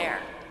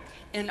nowhere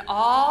in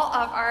all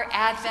of our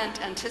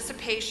Advent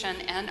anticipation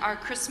and our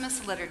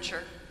Christmas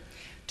literature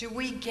do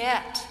we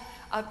get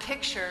a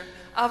picture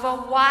of a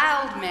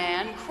wild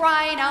man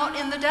crying out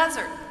in the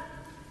desert,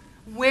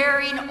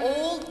 wearing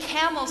old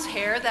camel's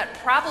hair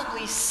that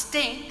probably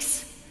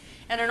stinks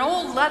and an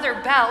old leather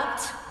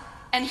belt,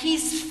 and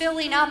he's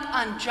filling up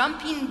on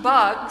jumping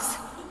bugs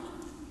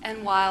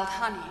and wild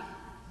honey.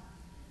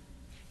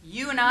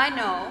 You and I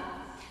know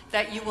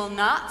that you will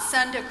not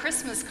send a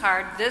Christmas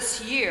card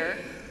this year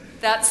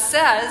that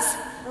says,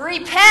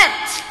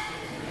 "Repent!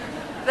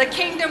 The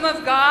kingdom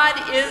of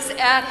God is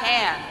at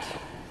hand."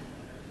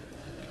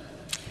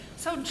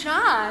 So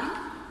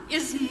John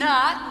is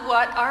not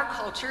what our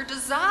culture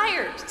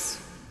desires.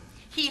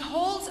 He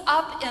holds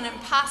up an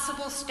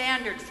impossible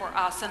standard for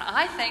us, and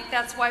I think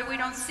that's why we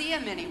don't see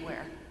him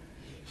anywhere.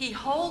 He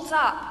holds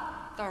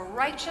up the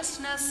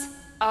righteousness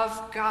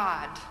of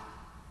God.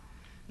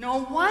 No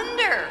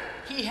wonder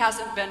he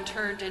hasn't been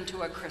turned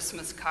into a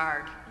Christmas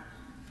card.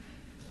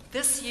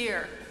 This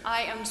year,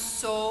 I am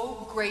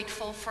so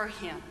grateful for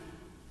him.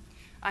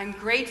 I'm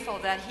grateful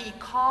that he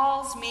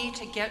calls me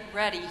to get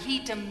ready. He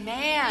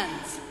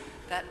demands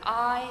that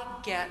I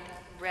get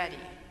ready.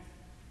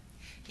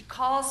 He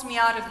calls me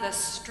out of this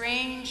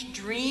strange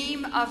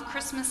dream of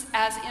Christmas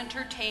as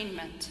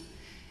entertainment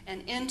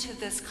and into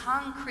this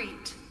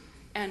concrete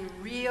and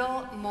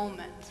real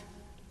moment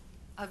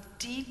of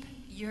deep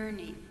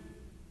yearning.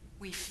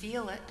 We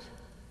feel it,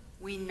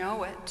 we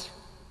know it,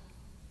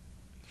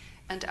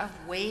 and of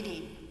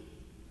waiting,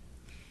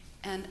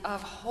 and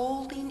of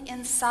holding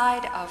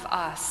inside of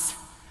us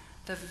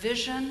the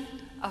vision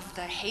of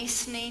the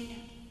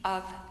hastening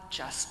of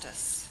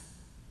justice.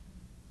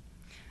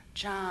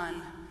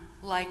 John,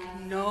 like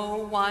no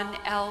one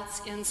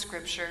else in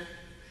Scripture,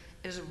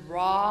 is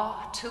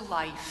raw to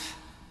life.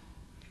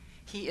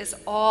 He is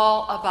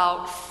all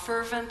about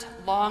fervent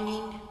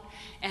longing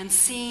and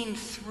seeing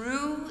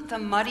through the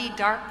muddy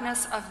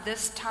darkness of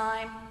this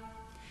time.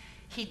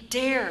 He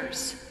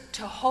dares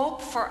to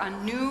hope for a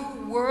new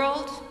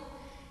world,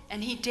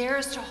 and he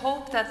dares to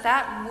hope that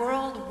that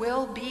world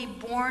will be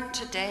born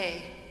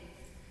today.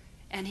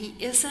 And he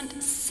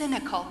isn't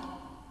cynical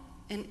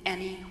in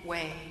any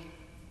way.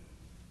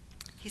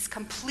 He's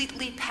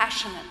completely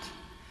passionate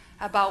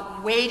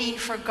about waiting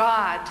for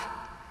God,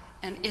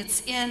 and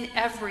it's in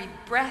every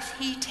breath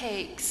he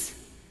takes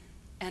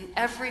and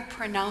every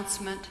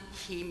pronouncement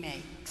he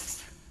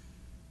makes.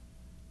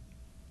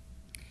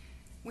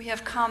 We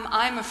have come,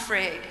 I'm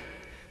afraid,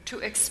 to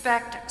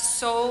expect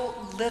so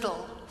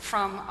little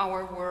from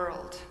our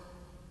world.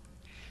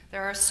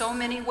 There are so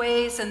many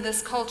ways in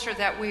this culture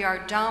that we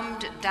are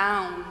dumbed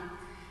down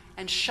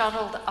and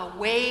shuttled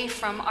away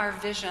from our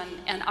vision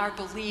and our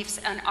beliefs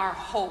and our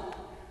hope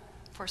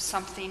for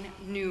something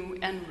new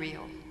and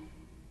real.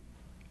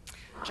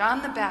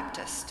 John the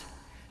Baptist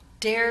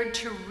dared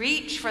to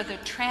reach for the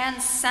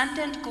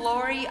transcendent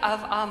glory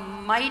of a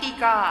mighty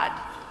God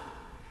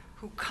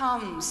who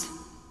comes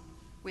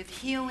with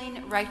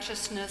healing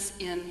righteousness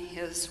in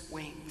his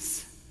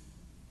wings.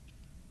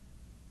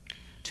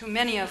 Too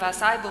many of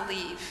us, I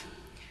believe,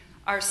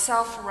 are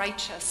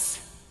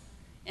self-righteous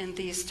in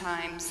these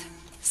times,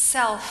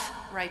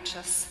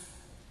 self-righteous.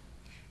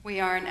 We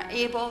are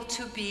unable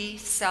to be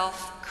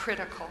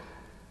self-critical.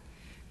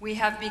 We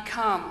have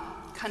become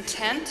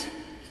content,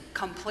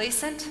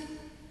 complacent,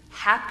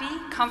 happy,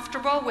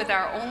 comfortable with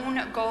our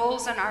own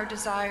goals and our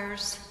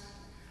desires,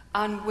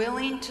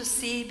 unwilling to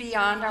see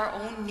beyond our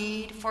own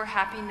need for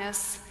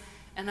happiness,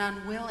 and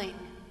unwilling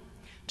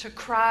to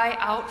cry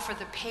out for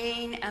the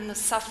pain and the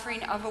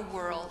suffering of a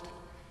world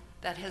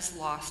that has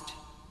lost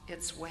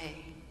its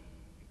way.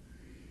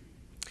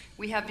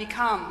 We have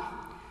become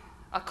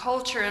a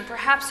culture and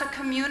perhaps a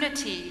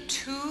community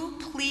too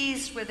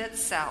pleased with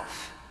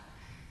itself,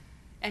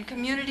 and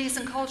communities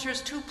and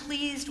cultures too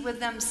pleased with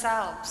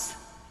themselves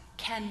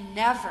can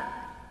never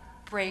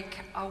break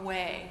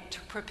away to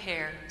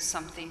prepare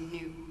something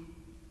new.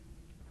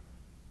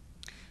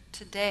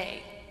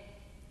 Today,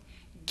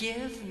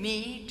 give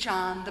me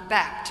John the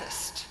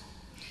Baptist.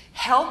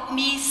 Help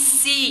me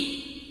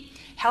see.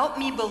 Help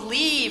me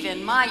believe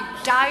in my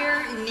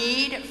dire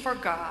need for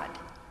God.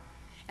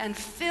 And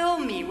fill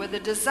me with a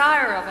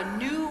desire of a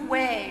new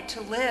way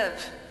to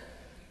live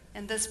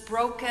in this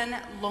broken,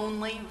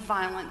 lonely,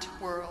 violent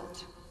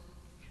world.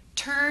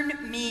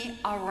 Turn me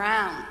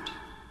around.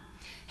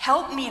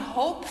 Help me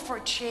hope for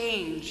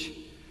change,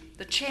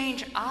 the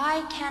change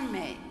I can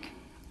make,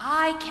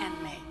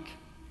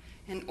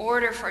 in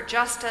order for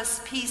justice,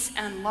 peace,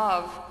 and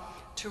love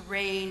to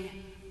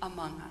reign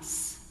among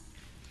us.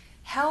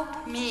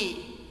 Help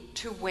me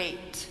to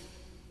wait.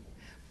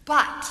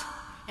 But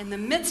in the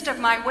midst of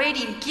my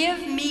waiting,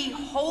 give me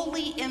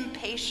holy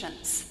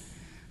impatience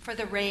for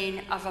the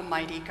reign of a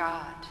mighty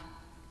God.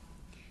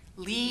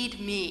 Lead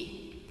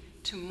me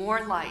to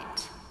more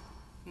light,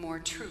 more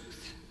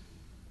truth.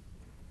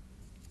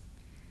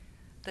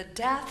 The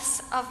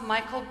deaths of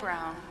Michael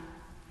Brown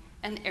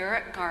and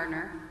Eric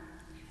Garner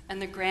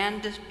and the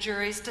grand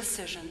jury's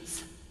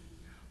decisions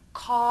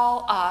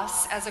call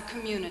us as a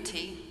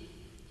community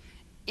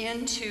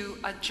into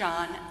a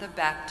John the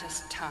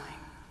Baptist time.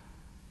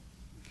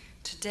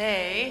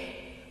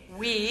 Today,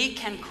 we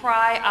can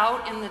cry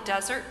out in the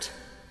desert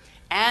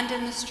and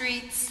in the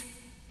streets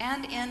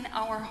and in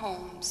our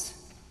homes.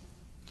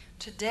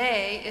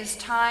 Today is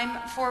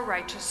time for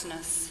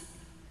righteousness.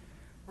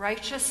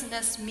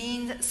 Righteousness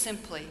means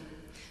simply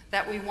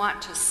that we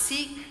want to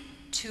seek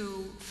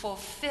to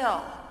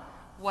fulfill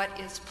what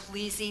is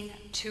pleasing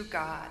to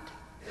God.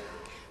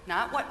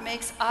 Not what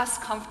makes us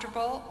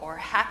comfortable or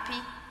happy,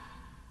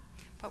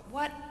 but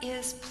what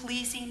is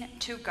pleasing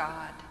to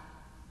God.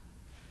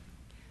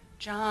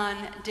 John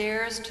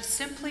dares to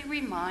simply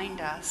remind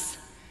us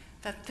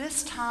that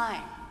this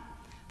time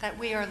that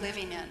we are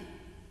living in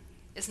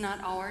is not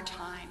our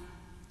time.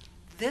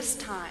 This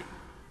time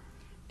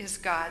is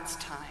God's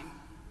time.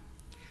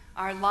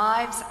 Our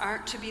lives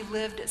aren't to be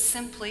lived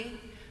simply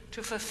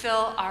to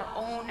fulfill our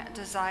own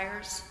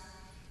desires,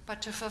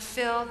 but to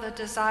fulfill the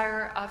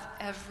desire of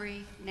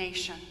every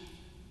nation,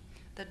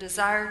 the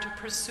desire to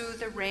pursue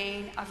the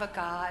reign of a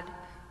God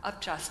of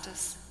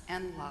justice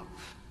and love.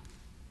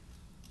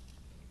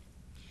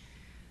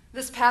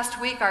 This past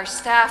week, our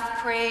staff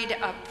prayed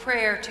a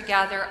prayer to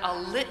gather a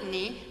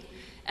litany,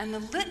 and the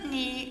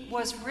litany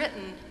was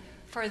written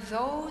for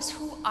those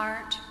who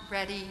aren't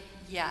ready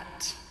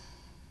yet.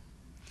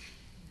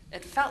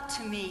 It felt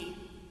to me,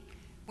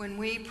 when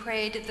we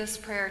prayed this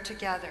prayer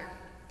together,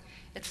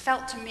 it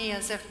felt to me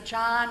as if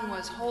John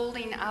was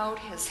holding out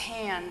his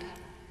hand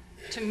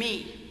to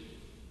me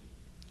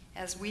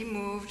as we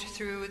moved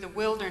through the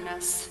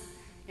wilderness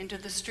into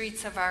the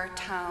streets of our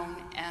town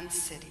and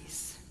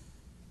cities.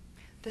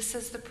 This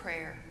is the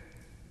prayer.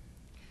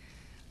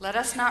 Let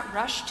us not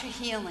rush to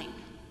healing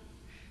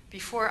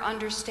before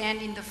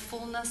understanding the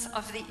fullness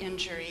of the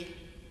injury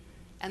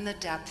and the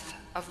depth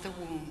of the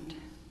wound.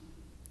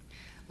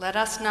 Let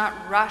us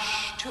not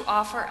rush to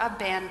offer a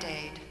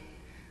Band-Aid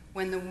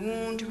when the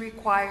wound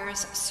requires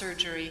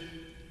surgery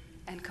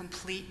and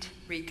complete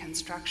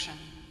reconstruction.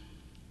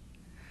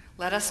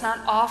 Let us not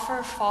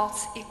offer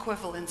false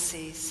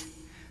equivalencies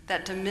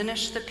that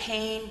diminish the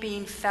pain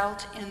being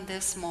felt in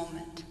this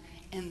moment,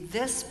 in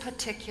this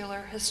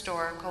particular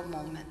historical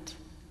moment.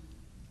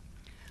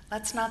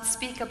 Let's not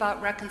speak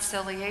about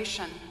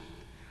reconciliation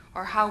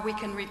or how we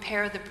can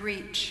repair the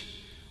breach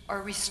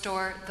or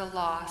restore the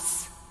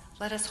loss.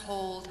 Let us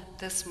hold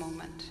this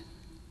moment.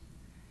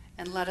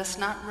 And let us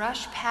not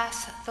rush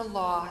past the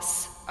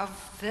loss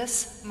of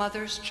this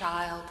mother's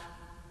child,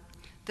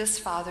 this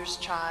father's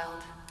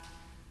child,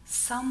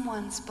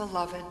 someone's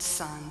beloved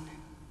son.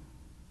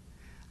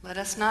 Let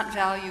us not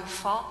value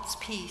false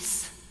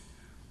peace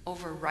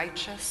over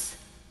righteous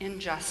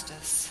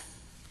injustice.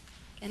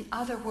 In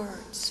other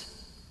words,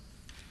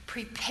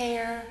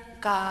 prepare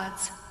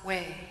God's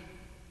way.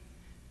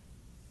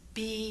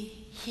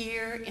 Be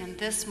here in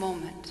this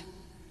moment,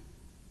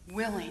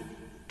 willing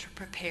to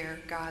prepare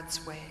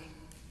God's way.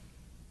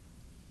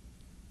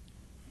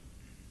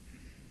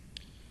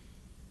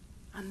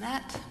 On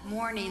that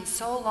morning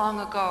so long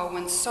ago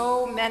when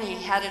so many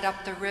headed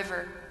up the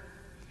river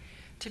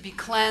to be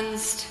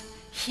cleansed,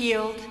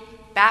 healed,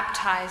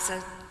 baptized,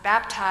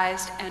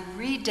 and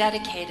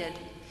rededicated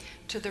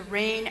to the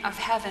reign of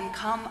heaven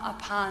come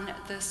upon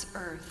this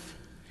earth,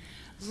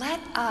 let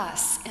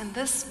us in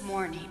this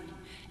morning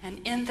and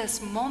in this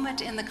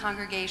moment in the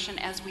congregation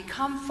as we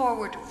come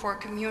forward for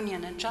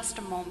communion in just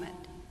a moment,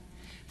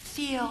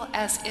 feel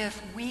as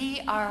if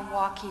we are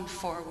walking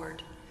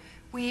forward.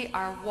 We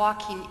are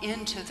walking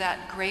into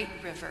that great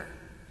river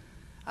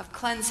of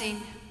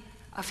cleansing,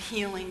 of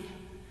healing,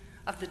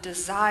 of the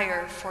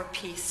desire for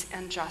peace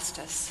and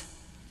justice.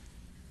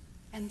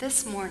 And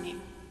this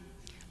morning,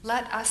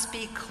 let us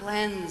be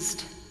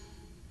cleansed.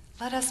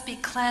 Let us be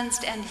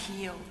cleansed and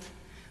healed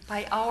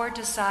by our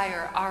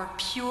desire, our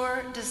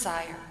pure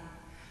desire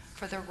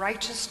for the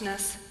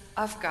righteousness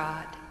of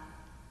God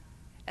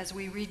as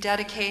we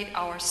rededicate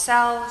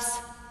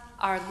ourselves,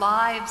 our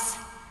lives,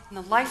 and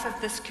the life of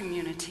this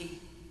community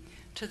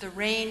to the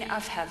reign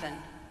of heaven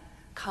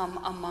come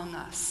among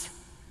us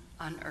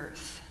on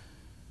earth.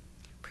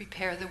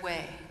 Prepare the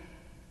way.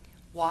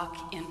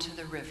 Walk into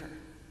the river.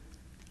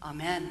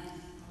 Amen.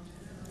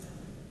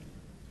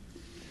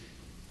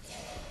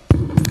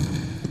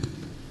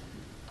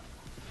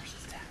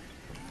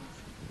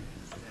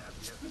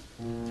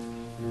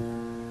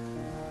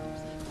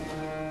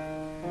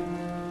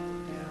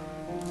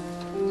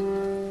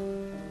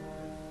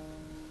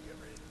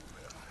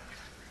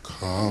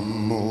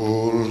 Come,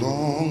 O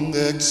long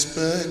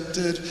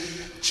expected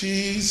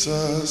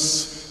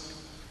Jesus,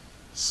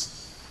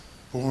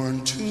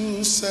 born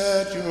to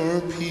set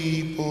your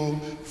people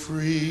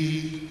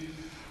free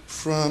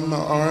from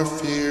our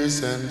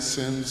fears and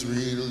sins,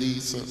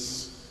 release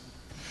us.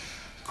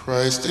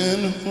 Christ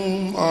in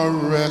whom our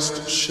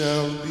rest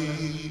shall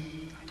be.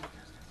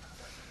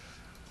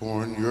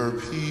 Born your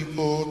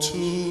people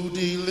to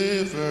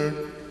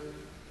deliver,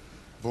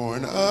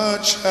 born a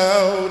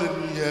child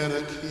and yet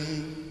a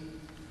king.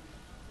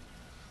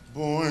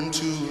 Born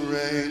to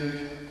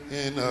reign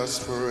in us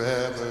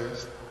forever,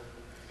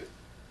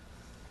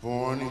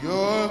 born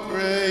your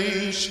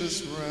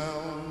gracious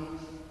realm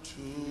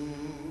to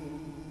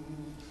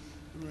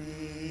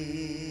bring.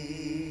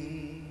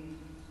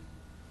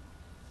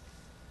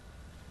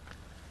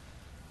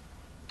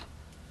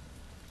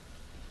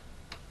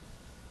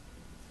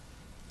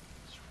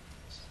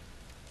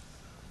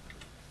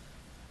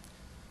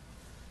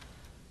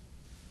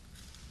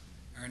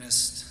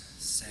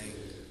 Ernest sang,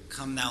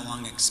 "Come thou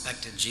long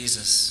expected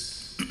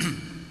Jesus."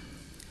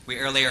 We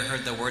earlier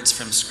heard the words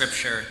from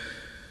Scripture,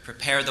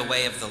 "Prepare the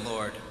way of the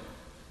Lord."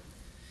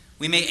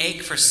 We may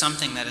ache for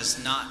something that is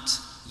not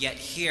yet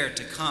here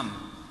to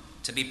come,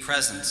 to be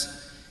present,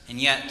 and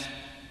yet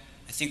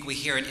I think we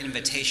hear an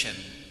invitation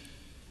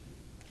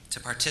to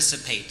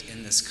participate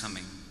in this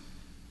coming.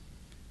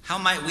 How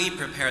might we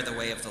prepare the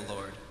way of the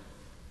Lord?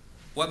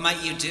 What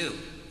might you do?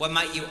 What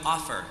might you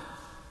offer?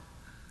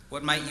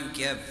 What might you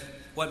give?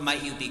 What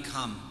might you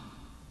become?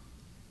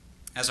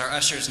 As our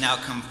ushers now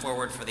come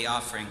forward for the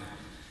offering,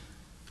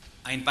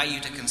 I invite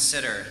you to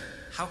consider,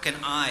 how can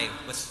I,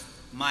 with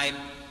my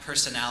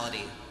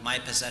personality, my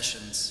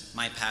possessions,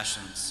 my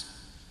passions,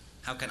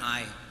 how can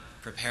I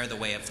prepare the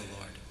way of the Lord?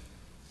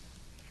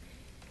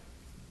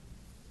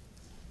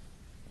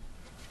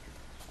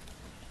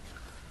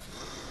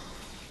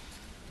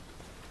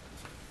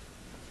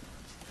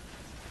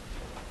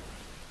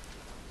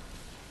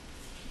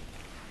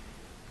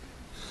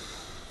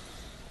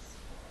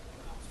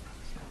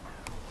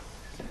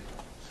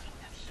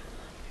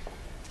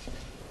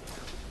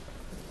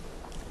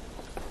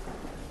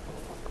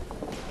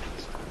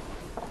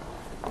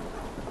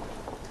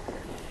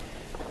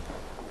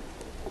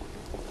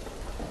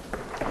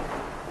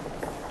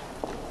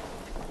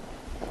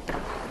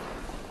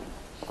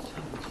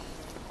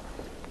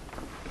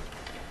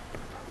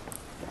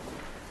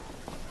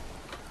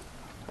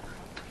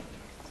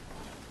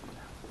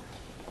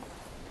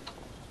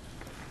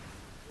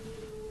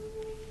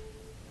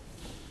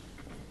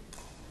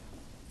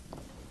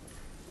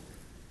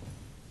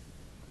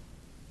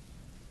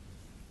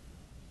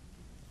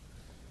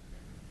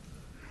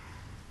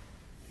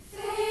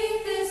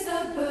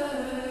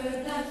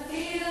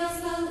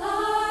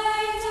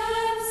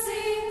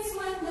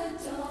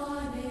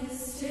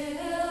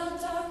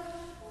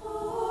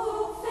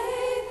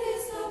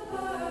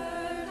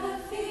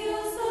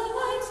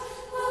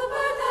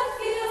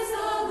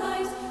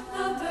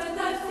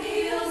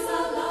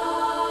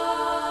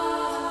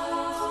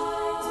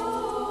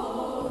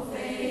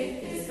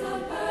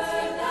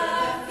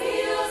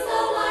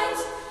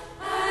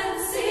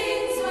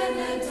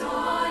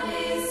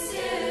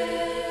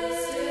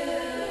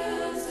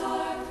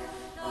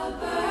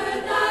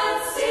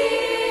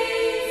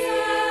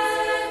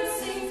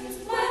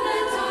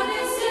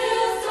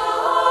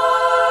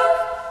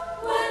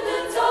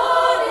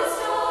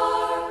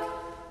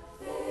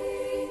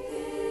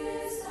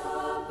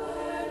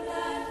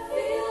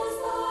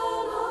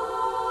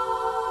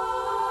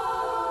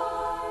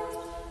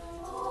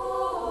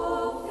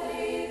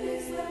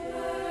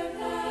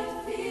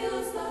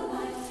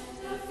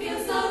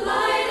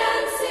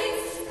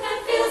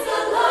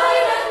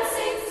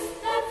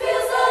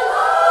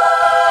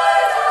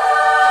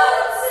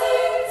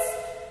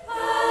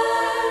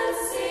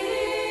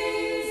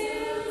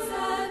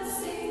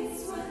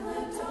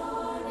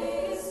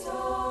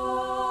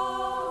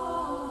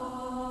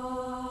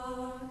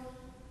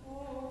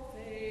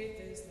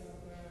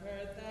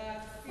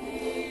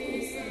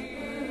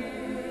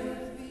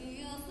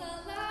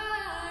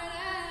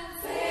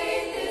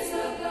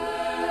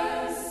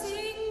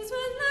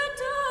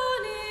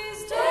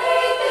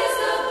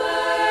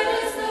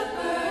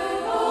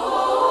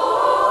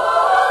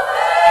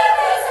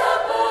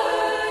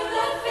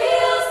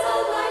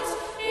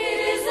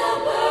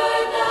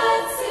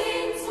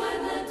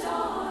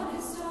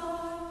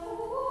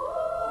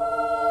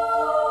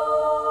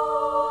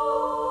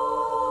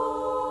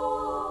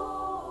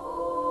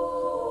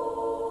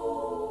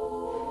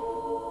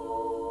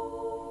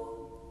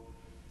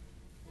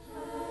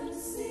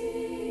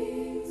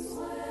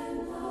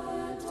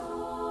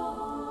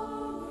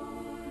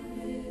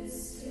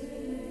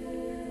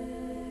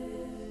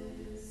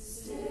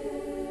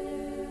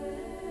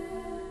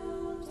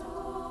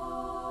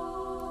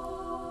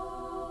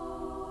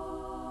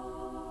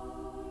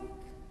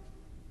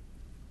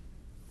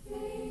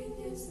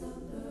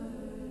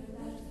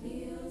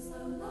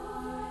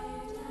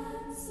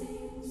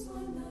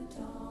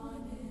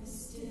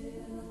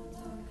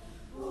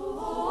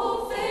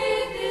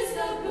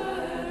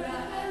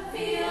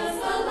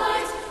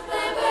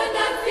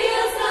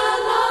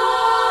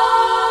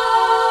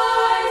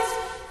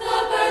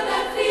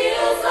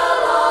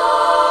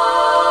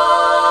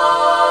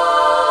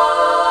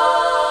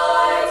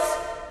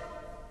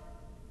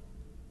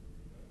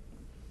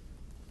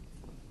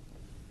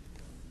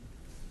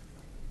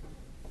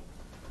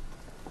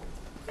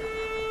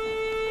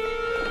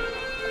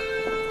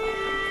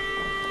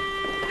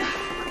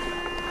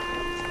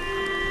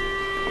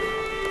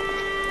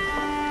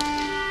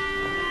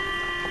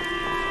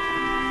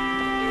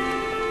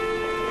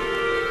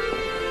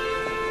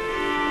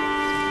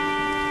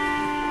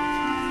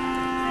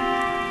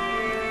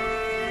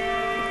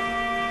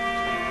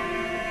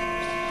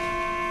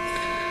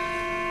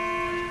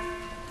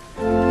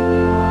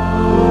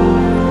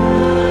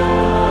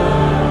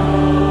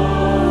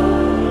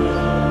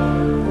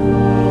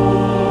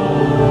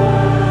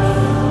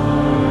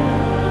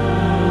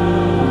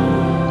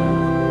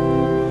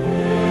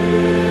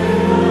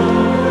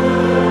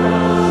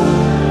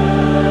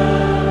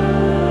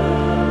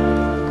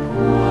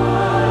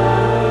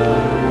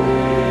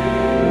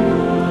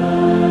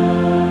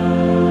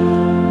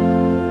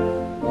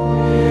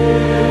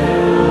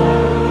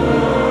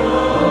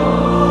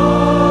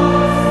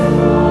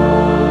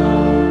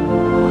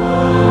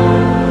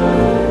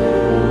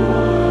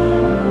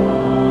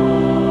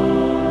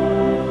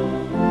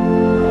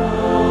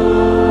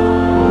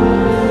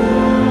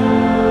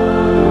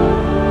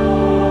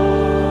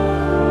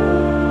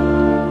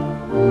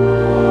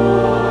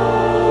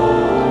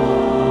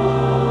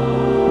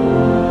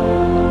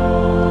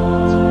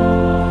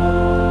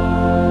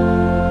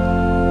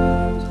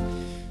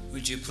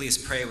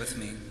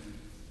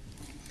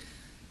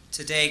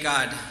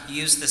 God,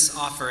 use this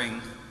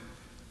offering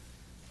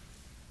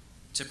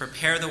to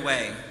prepare the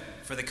way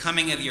for the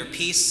coming of your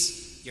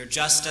peace, your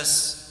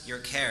justice, your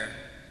care.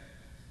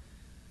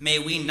 May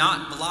we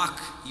not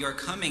block your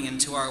coming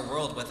into our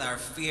world with our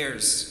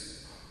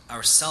fears,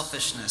 our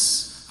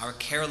selfishness, our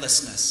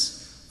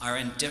carelessness, our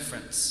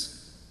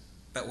indifference,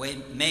 but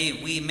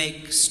may we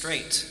make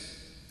straight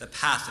the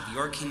path of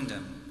your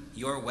kingdom,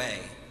 your way,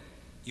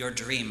 your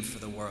dream for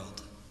the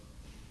world.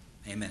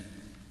 Amen.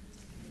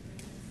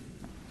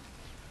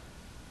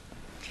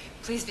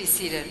 Please be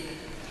seated.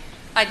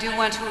 I do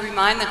want to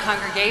remind the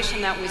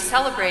congregation that we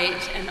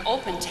celebrate an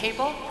open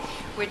table,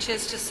 which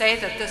is to say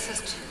that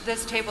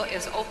this table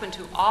is open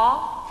to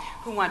all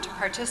who want to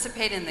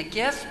participate in the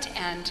gift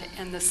and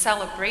in the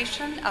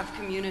celebration of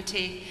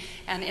community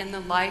and in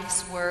the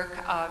life's work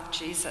of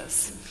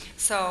Jesus.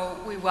 So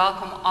we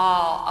welcome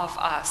all of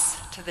us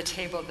to the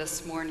table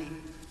this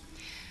morning.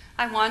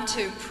 I want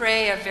to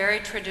pray a very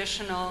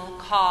traditional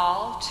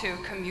call to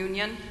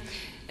communion.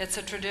 It's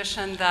a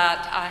tradition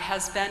that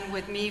has been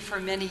with me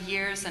for many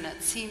years, and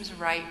it seems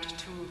right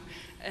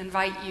to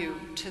invite you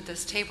to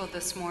this table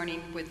this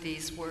morning with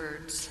these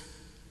words.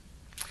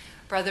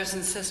 Brothers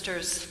and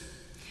sisters,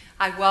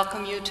 I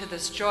welcome you to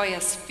this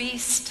joyous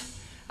feast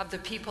of the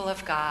people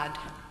of God.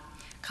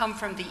 Come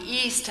from the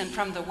east and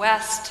from the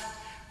west,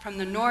 from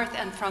the north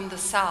and from the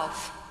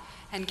south,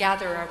 and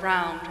gather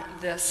around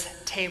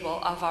this table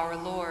of our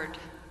Lord.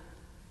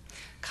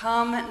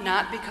 Come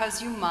not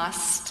because you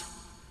must,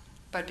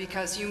 but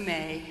because you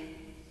may.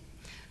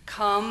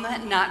 Come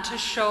not to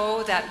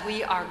show that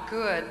we are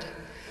good,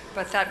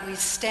 but that we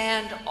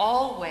stand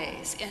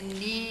always in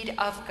need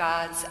of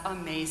God's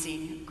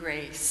amazing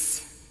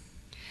grace.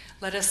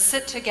 Let us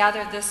sit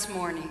together this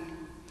morning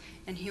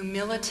in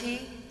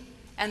humility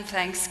and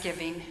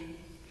thanksgiving,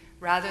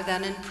 rather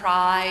than in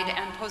pride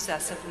and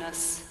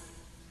possessiveness.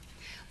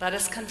 Let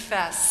us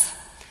confess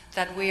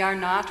that we are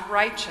not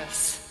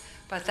righteous,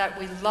 but that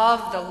we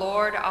love the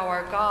Lord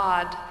our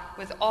God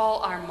with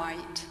all our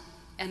might,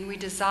 and we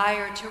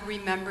desire to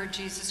remember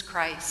Jesus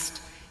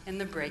Christ in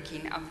the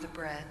breaking of the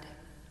bread.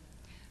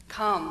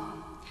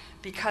 Come,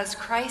 because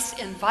Christ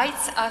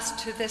invites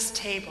us to this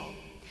table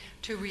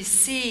to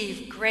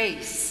receive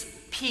grace,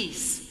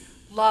 peace,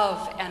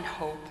 love, and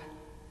hope,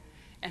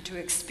 and to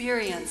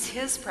experience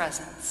his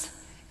presence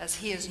as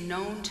he is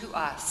known to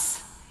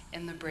us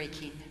in the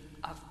breaking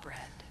of bread.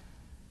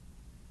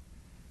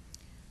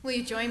 Will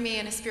you join me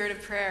in a spirit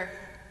of prayer?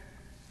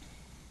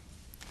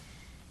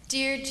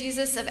 Dear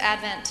Jesus of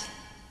Advent,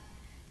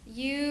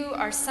 you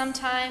are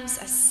sometimes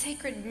a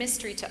sacred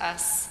mystery to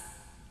us.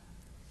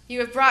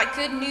 You have brought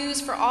good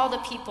news for all the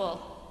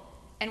people,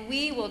 and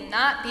we will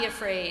not be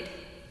afraid,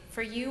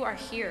 for you are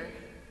here.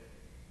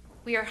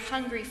 We are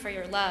hungry for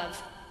your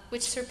love,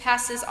 which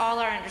surpasses all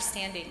our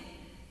understanding.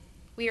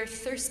 We are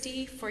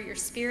thirsty for your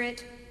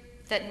spirit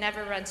that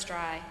never runs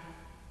dry.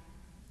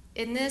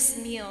 In this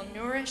meal,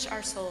 nourish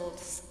our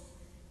souls,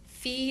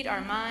 feed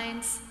our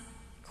minds,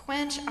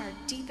 quench our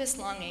deepest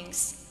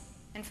longings,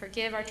 and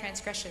forgive our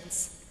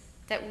transgressions,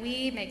 that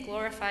we may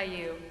glorify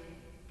you.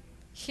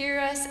 Hear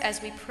us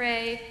as we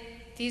pray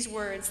these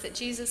words that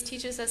Jesus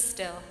teaches us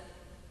still.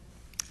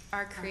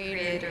 Our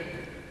Creator,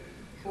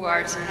 who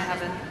art in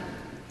heaven,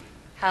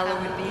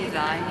 hallowed be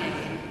thy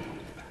name.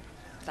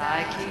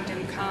 Thy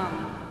kingdom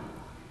come,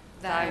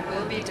 thy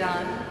will be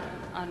done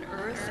on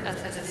earth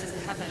as it is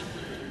in heaven.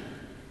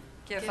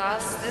 Give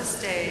us this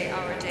day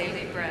our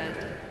daily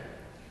bread.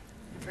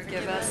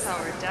 Forgive us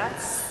our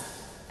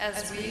debts,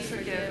 as we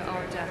forgive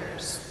our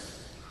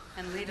debtors.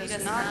 And lead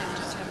us not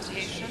into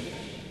temptation,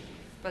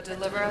 but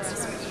deliver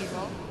us from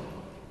evil.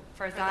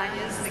 For thine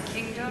is the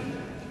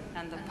kingdom,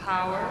 and the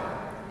power,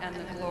 and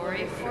the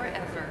glory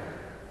forever.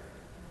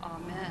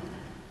 Amen.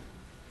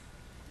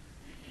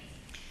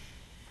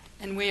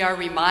 And we are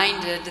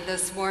reminded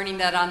this morning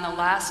that on the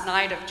last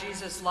night of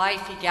Jesus'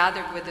 life, he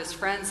gathered with his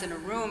friends in a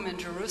room in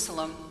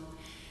Jerusalem.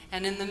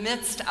 And in the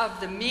midst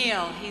of the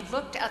meal, he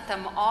looked at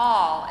them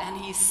all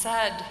and he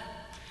said,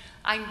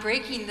 I'm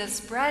breaking this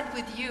bread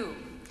with you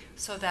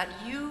so that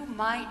you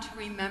might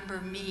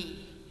remember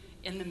me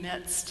in the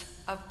midst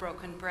of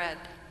broken bread.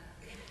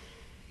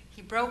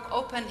 He broke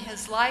open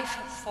his life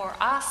for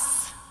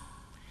us.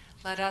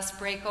 Let us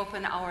break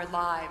open our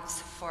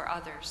lives for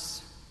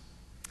others.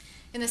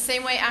 In the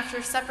same way,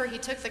 after supper, he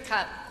took the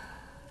cup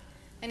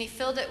and he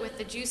filled it with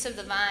the juice of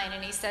the vine,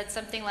 and he said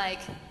something like,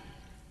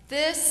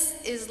 "This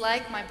is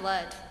like my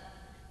blood,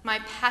 my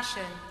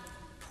passion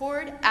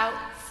poured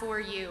out for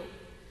you,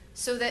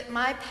 so that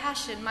my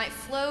passion might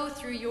flow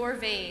through your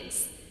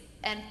veins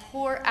and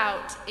pour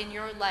out in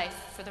your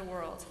life for the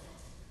world.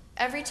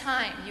 Every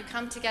time you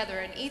come together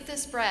and eat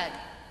this bread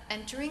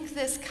and drink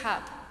this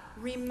cup,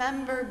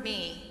 remember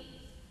me."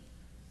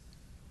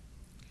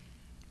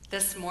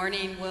 This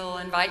morning, we'll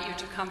invite you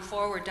to come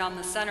forward down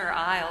the center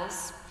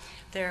aisles.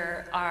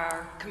 There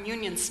are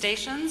communion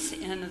stations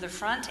in the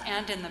front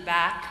and in the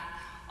back.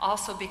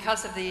 Also,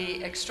 because of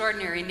the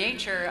extraordinary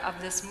nature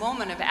of this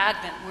moment of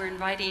Advent, we're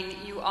inviting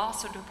you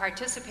also to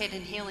participate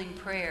in healing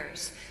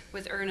prayers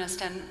with Ernest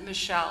and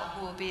Michelle,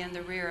 who will be in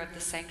the rear of the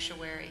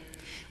sanctuary.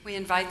 We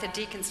invite the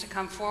deacons to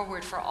come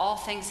forward, for all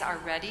things are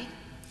ready.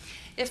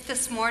 If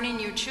this morning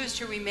you choose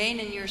to remain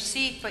in your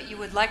seat, but you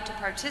would like to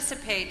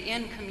participate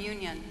in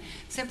communion,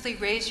 simply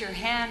raise your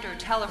hand or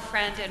tell a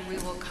friend, and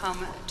we will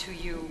come to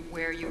you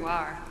where you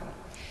are.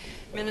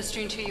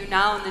 Ministering to you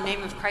now in the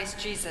name of Christ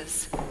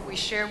Jesus, we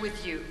share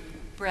with you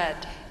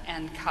bread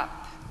and cup.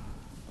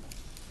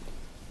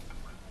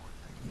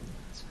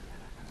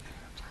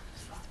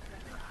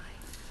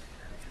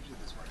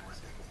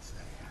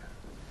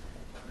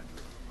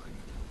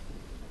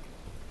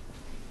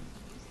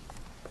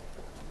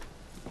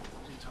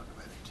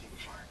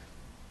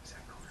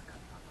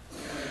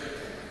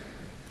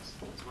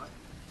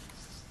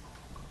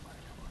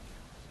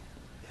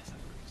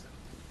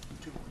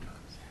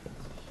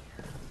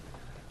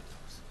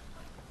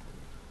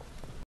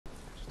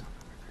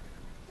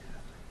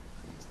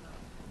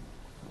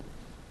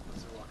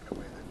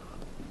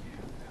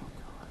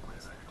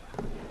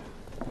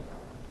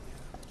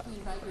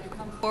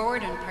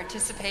 Forward and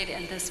participate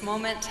in this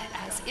moment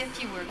as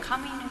if you were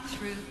coming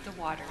through the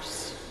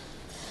waters.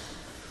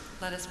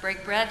 Let us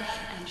break bread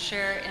and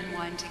share in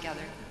wine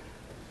together.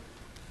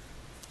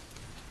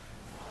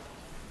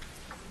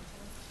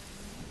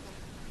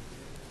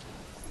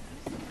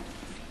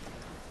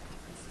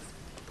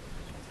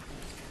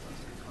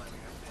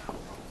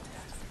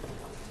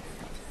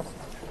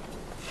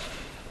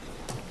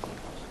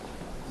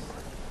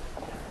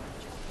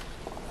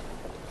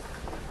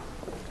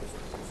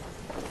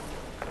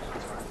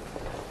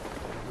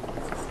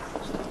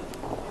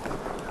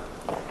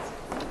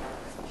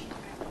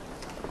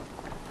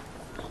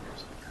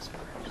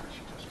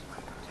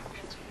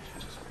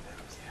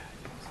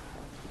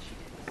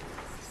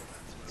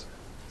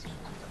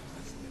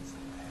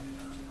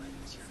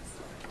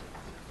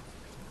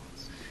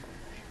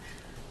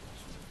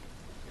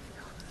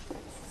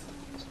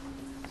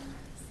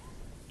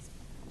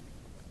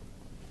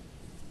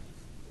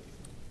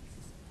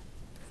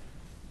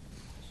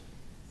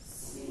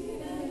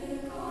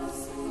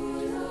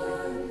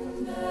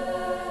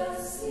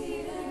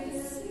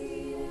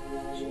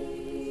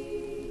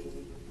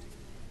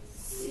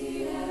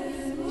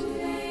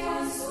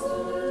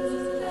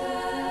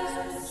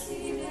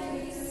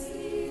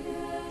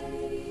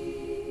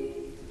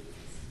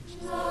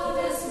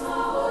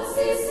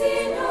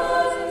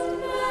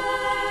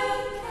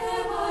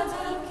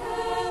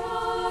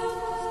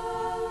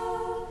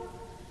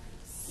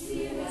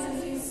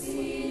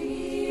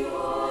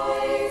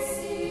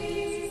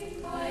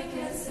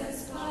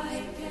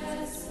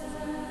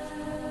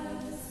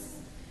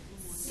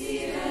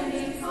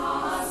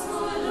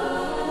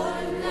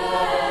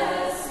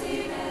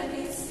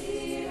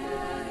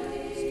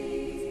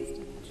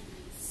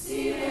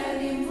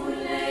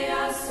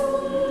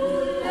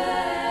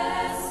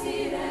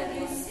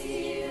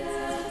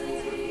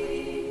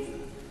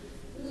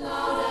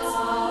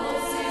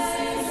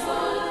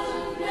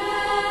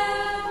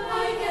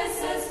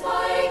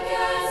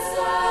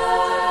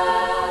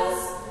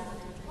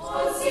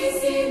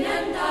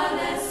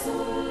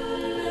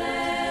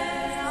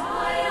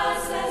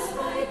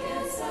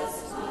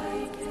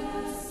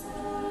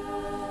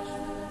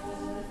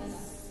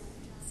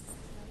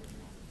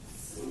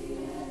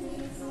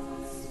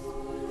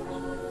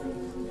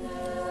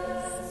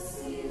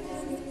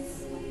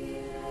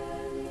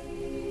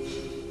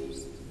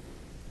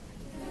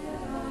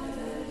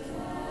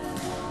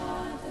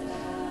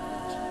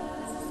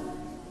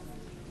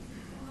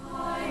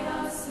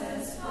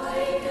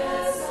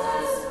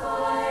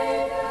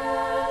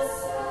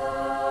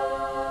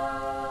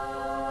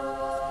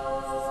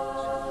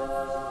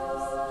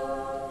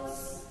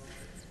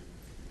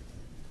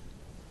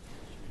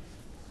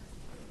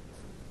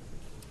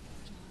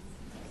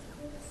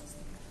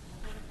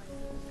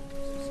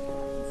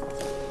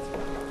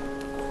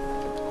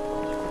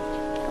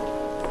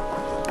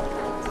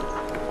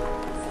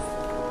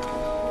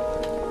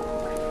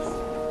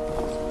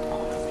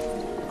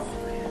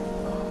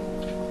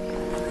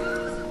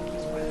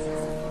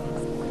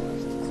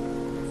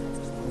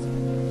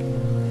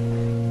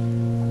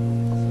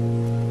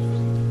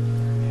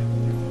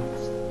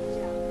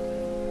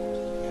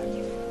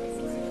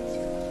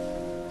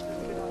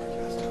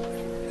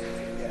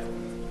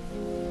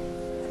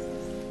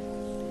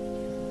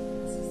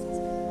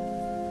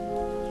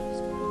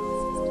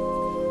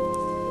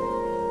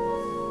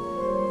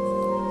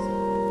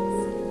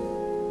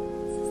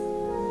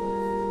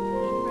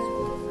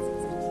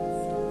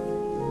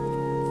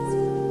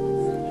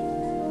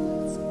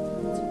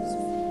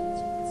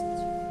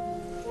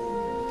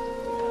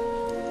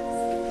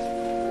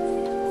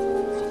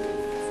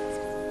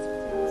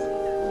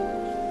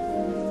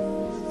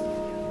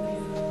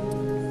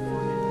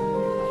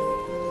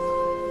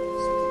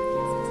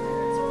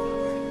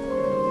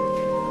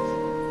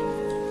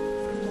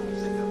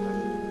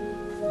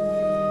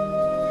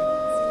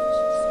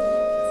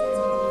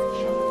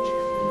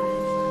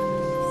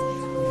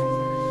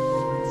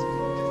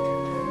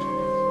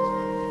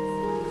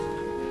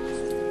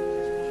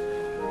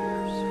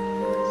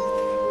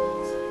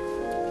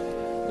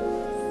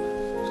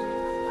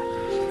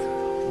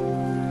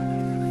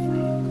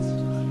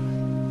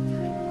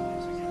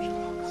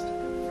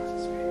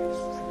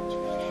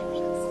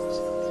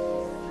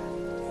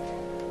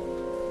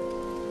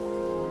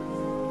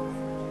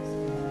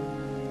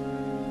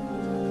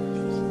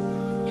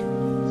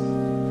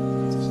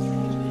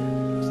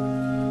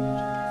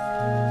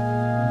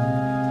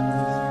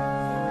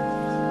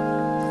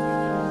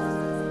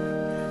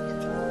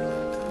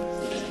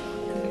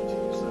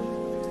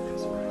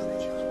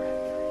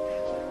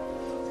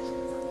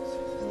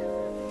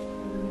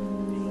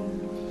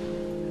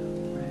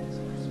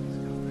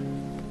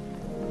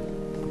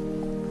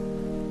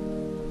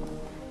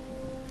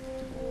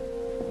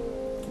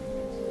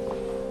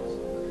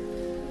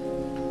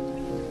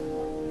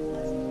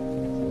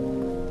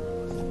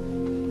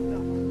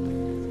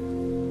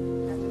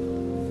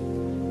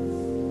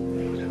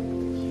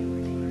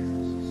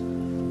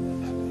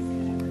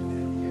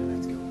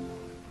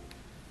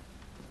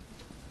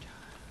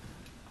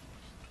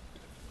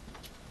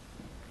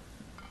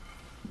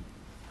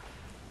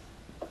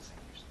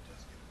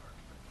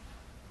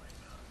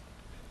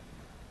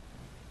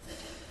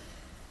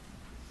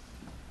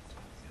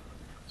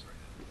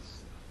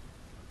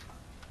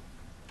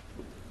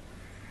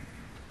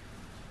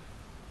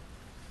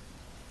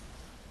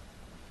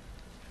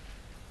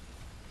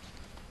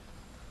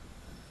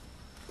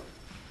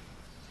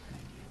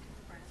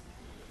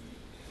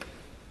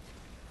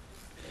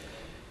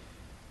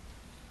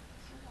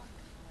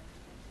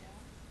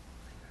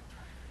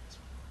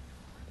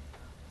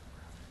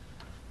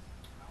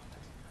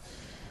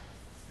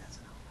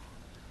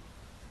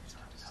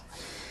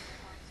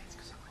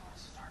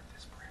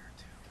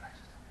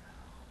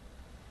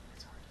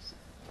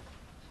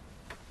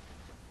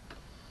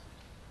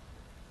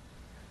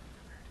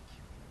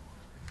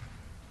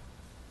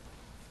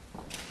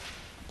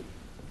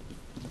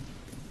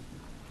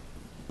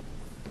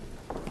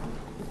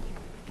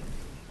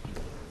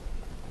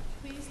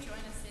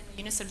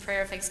 unison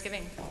prayer of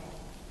thanksgiving.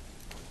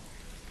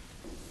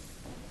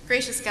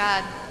 Gracious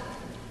God,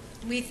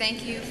 we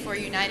thank you for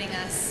uniting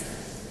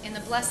us in the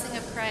blessing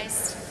of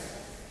Christ.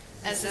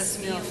 As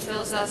this meal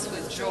fills us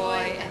with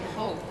joy and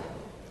hope,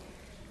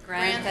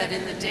 grant that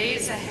in the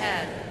days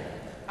ahead,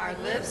 our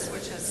lips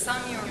which have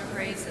sung your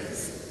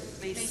praises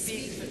may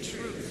speak the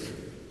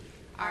truth.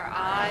 Our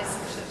eyes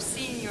which have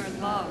seen your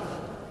love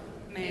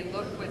may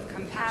look with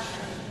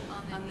compassion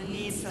on the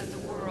needs of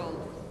the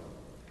world.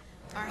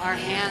 Our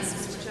hands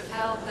which have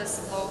held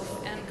this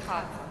loaf and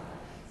cup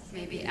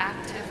may be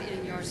active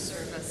in your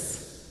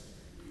service.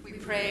 We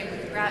pray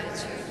with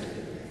gratitude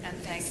and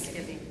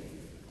thanksgiving.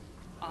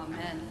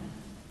 Amen.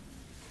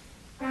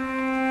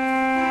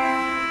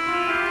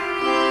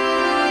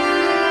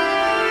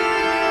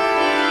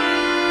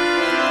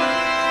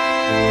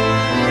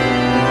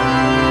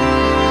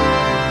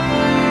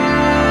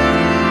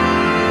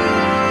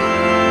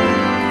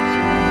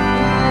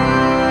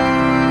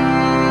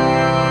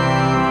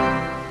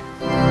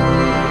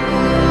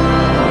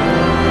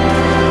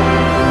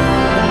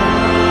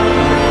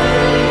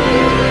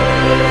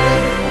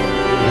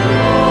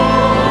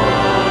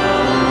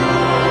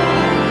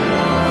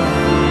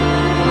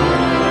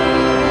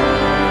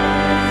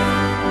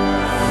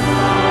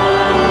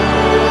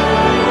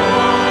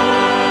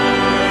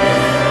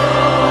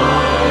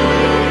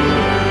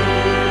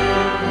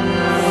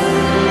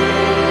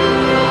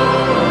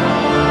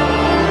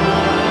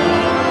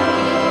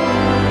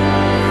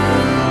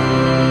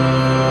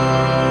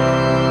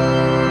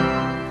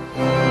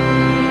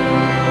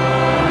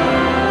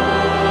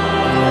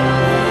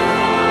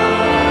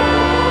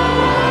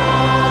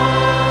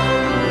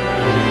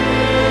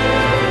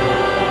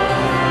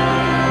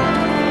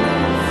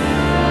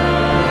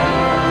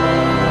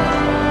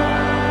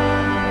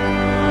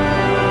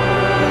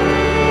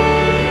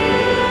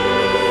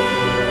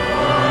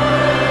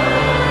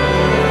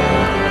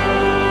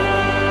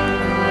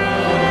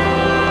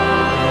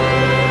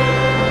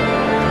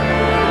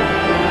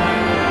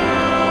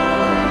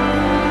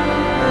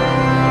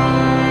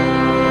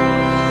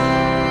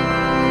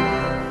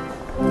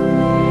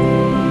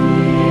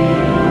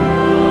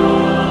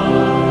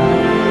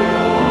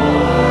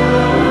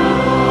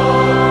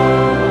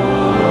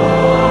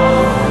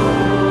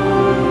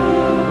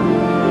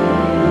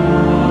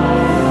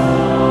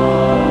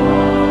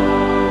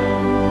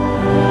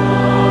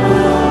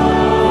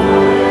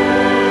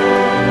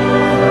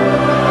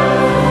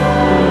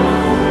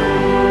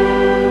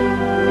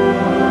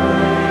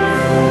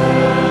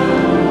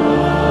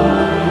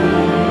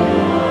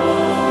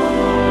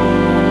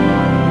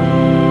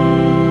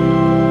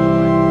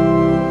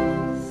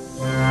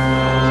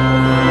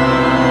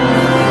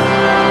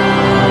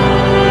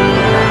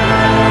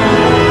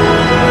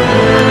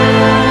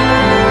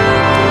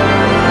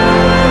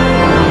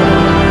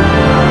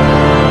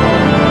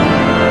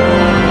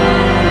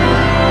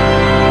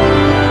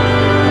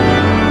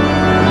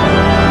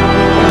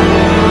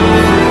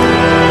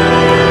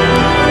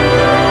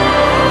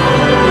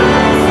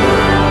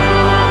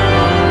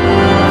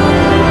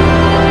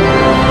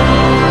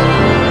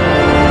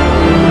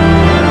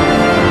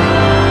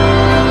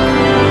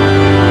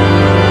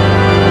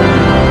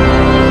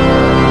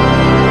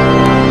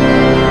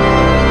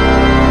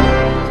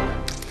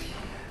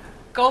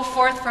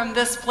 From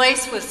this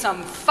place with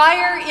some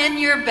fire in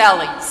your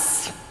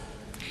bellies.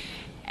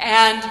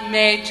 And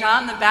may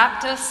John the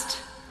Baptist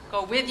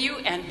go with you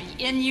and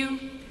be in you.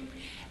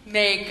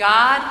 May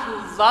God,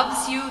 who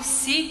loves you,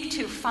 seek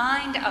to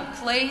find a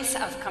place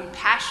of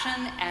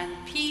compassion and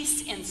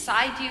peace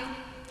inside you.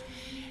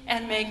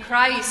 And may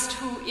Christ,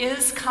 who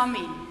is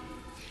coming,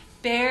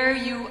 bear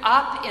you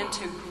up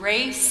into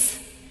grace,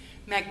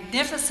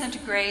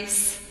 magnificent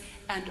grace,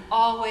 and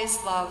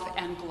always love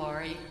and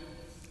glory.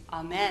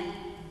 Amen.